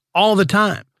species all the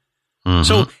time. Mm-hmm.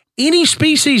 So any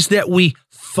species that we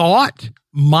thought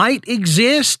might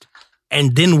exist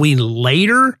and then we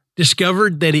later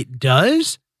discovered that it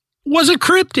does was a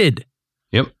cryptid.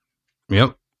 Yep.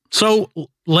 So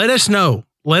let us know.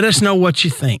 Let us know what you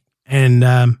think. And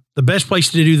the best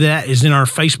place to do that is in our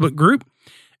Facebook group.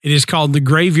 It is called The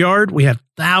Graveyard. We have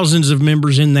thousands of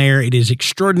members in there. It is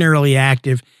extraordinarily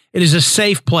active. It is a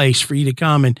safe place for you to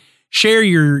come and share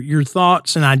your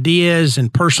thoughts and ideas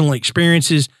and personal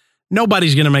experiences.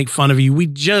 Nobody's going to make fun of you. We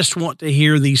just want to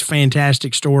hear these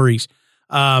fantastic stories.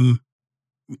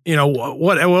 You know,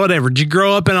 whatever. Did you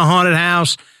grow up in a haunted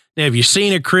house? Have you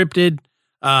seen a cryptid?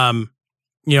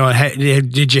 You know,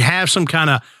 did you have some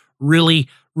kind of really,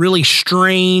 really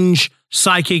strange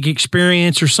psychic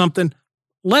experience or something?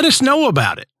 Let us know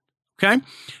about it. Okay.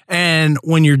 And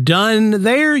when you're done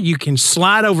there, you can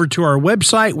slide over to our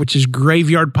website, which is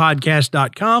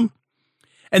graveyardpodcast.com.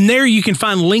 And there you can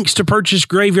find links to purchase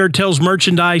Graveyard Tales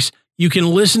merchandise. You can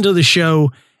listen to the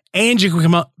show, and you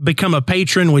can become a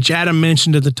patron, which Adam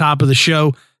mentioned at the top of the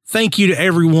show. Thank you to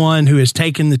everyone who has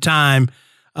taken the time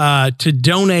to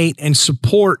donate and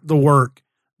support the work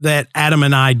that Adam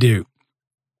and I do.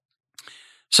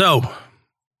 So,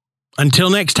 until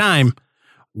next time,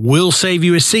 we'll save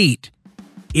you a seat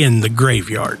in the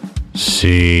graveyard.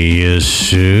 See you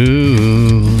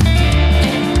soon.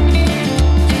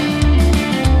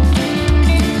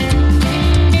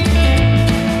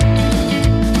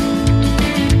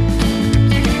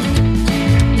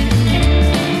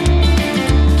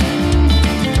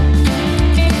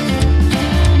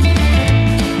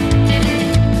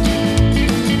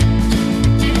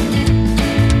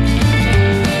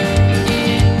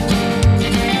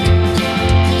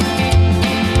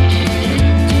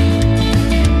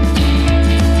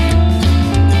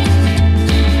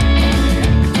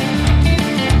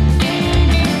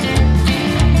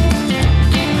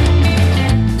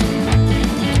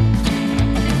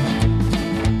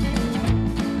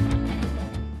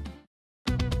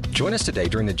 Join us today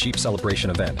during the Jeep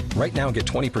Celebration event. Right now, get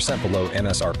 20% below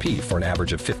MSRP for an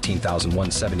average of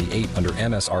 $15,178 under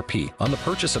MSRP on the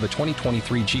purchase of a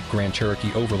 2023 Jeep Grand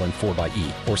Cherokee Overland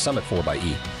 4xE or Summit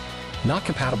 4xE. Not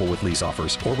compatible with lease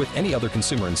offers or with any other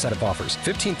consumer incentive offers.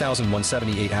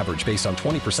 $15,178 average based on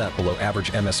 20% below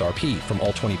average MSRP from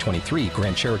all 2023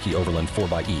 Grand Cherokee Overland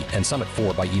 4xE and Summit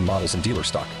 4xE models in dealer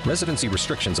stock. Residency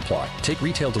restrictions apply. Take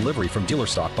retail delivery from dealer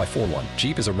stock by 4/1.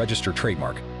 Jeep is a registered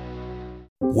trademark.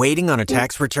 Waiting on a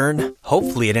tax return?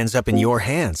 Hopefully it ends up in your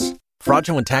hands.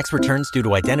 Fraudulent tax returns due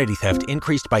to identity theft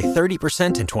increased by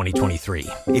 30% in 2023.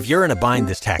 If you're in a bind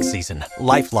this tax season,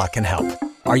 LifeLock can help.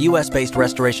 Our U.S.-based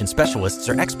restoration specialists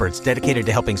are experts dedicated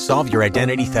to helping solve your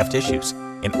identity theft issues.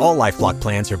 And all LifeLock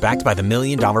plans are backed by the $1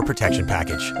 Million Protection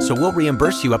Package. So we'll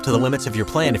reimburse you up to the limits of your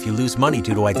plan if you lose money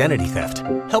due to identity theft.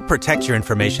 Help protect your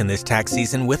information this tax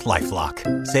season with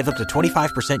LifeLock. Save up to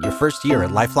 25% your first year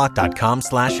at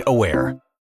LifeLock.com/aware.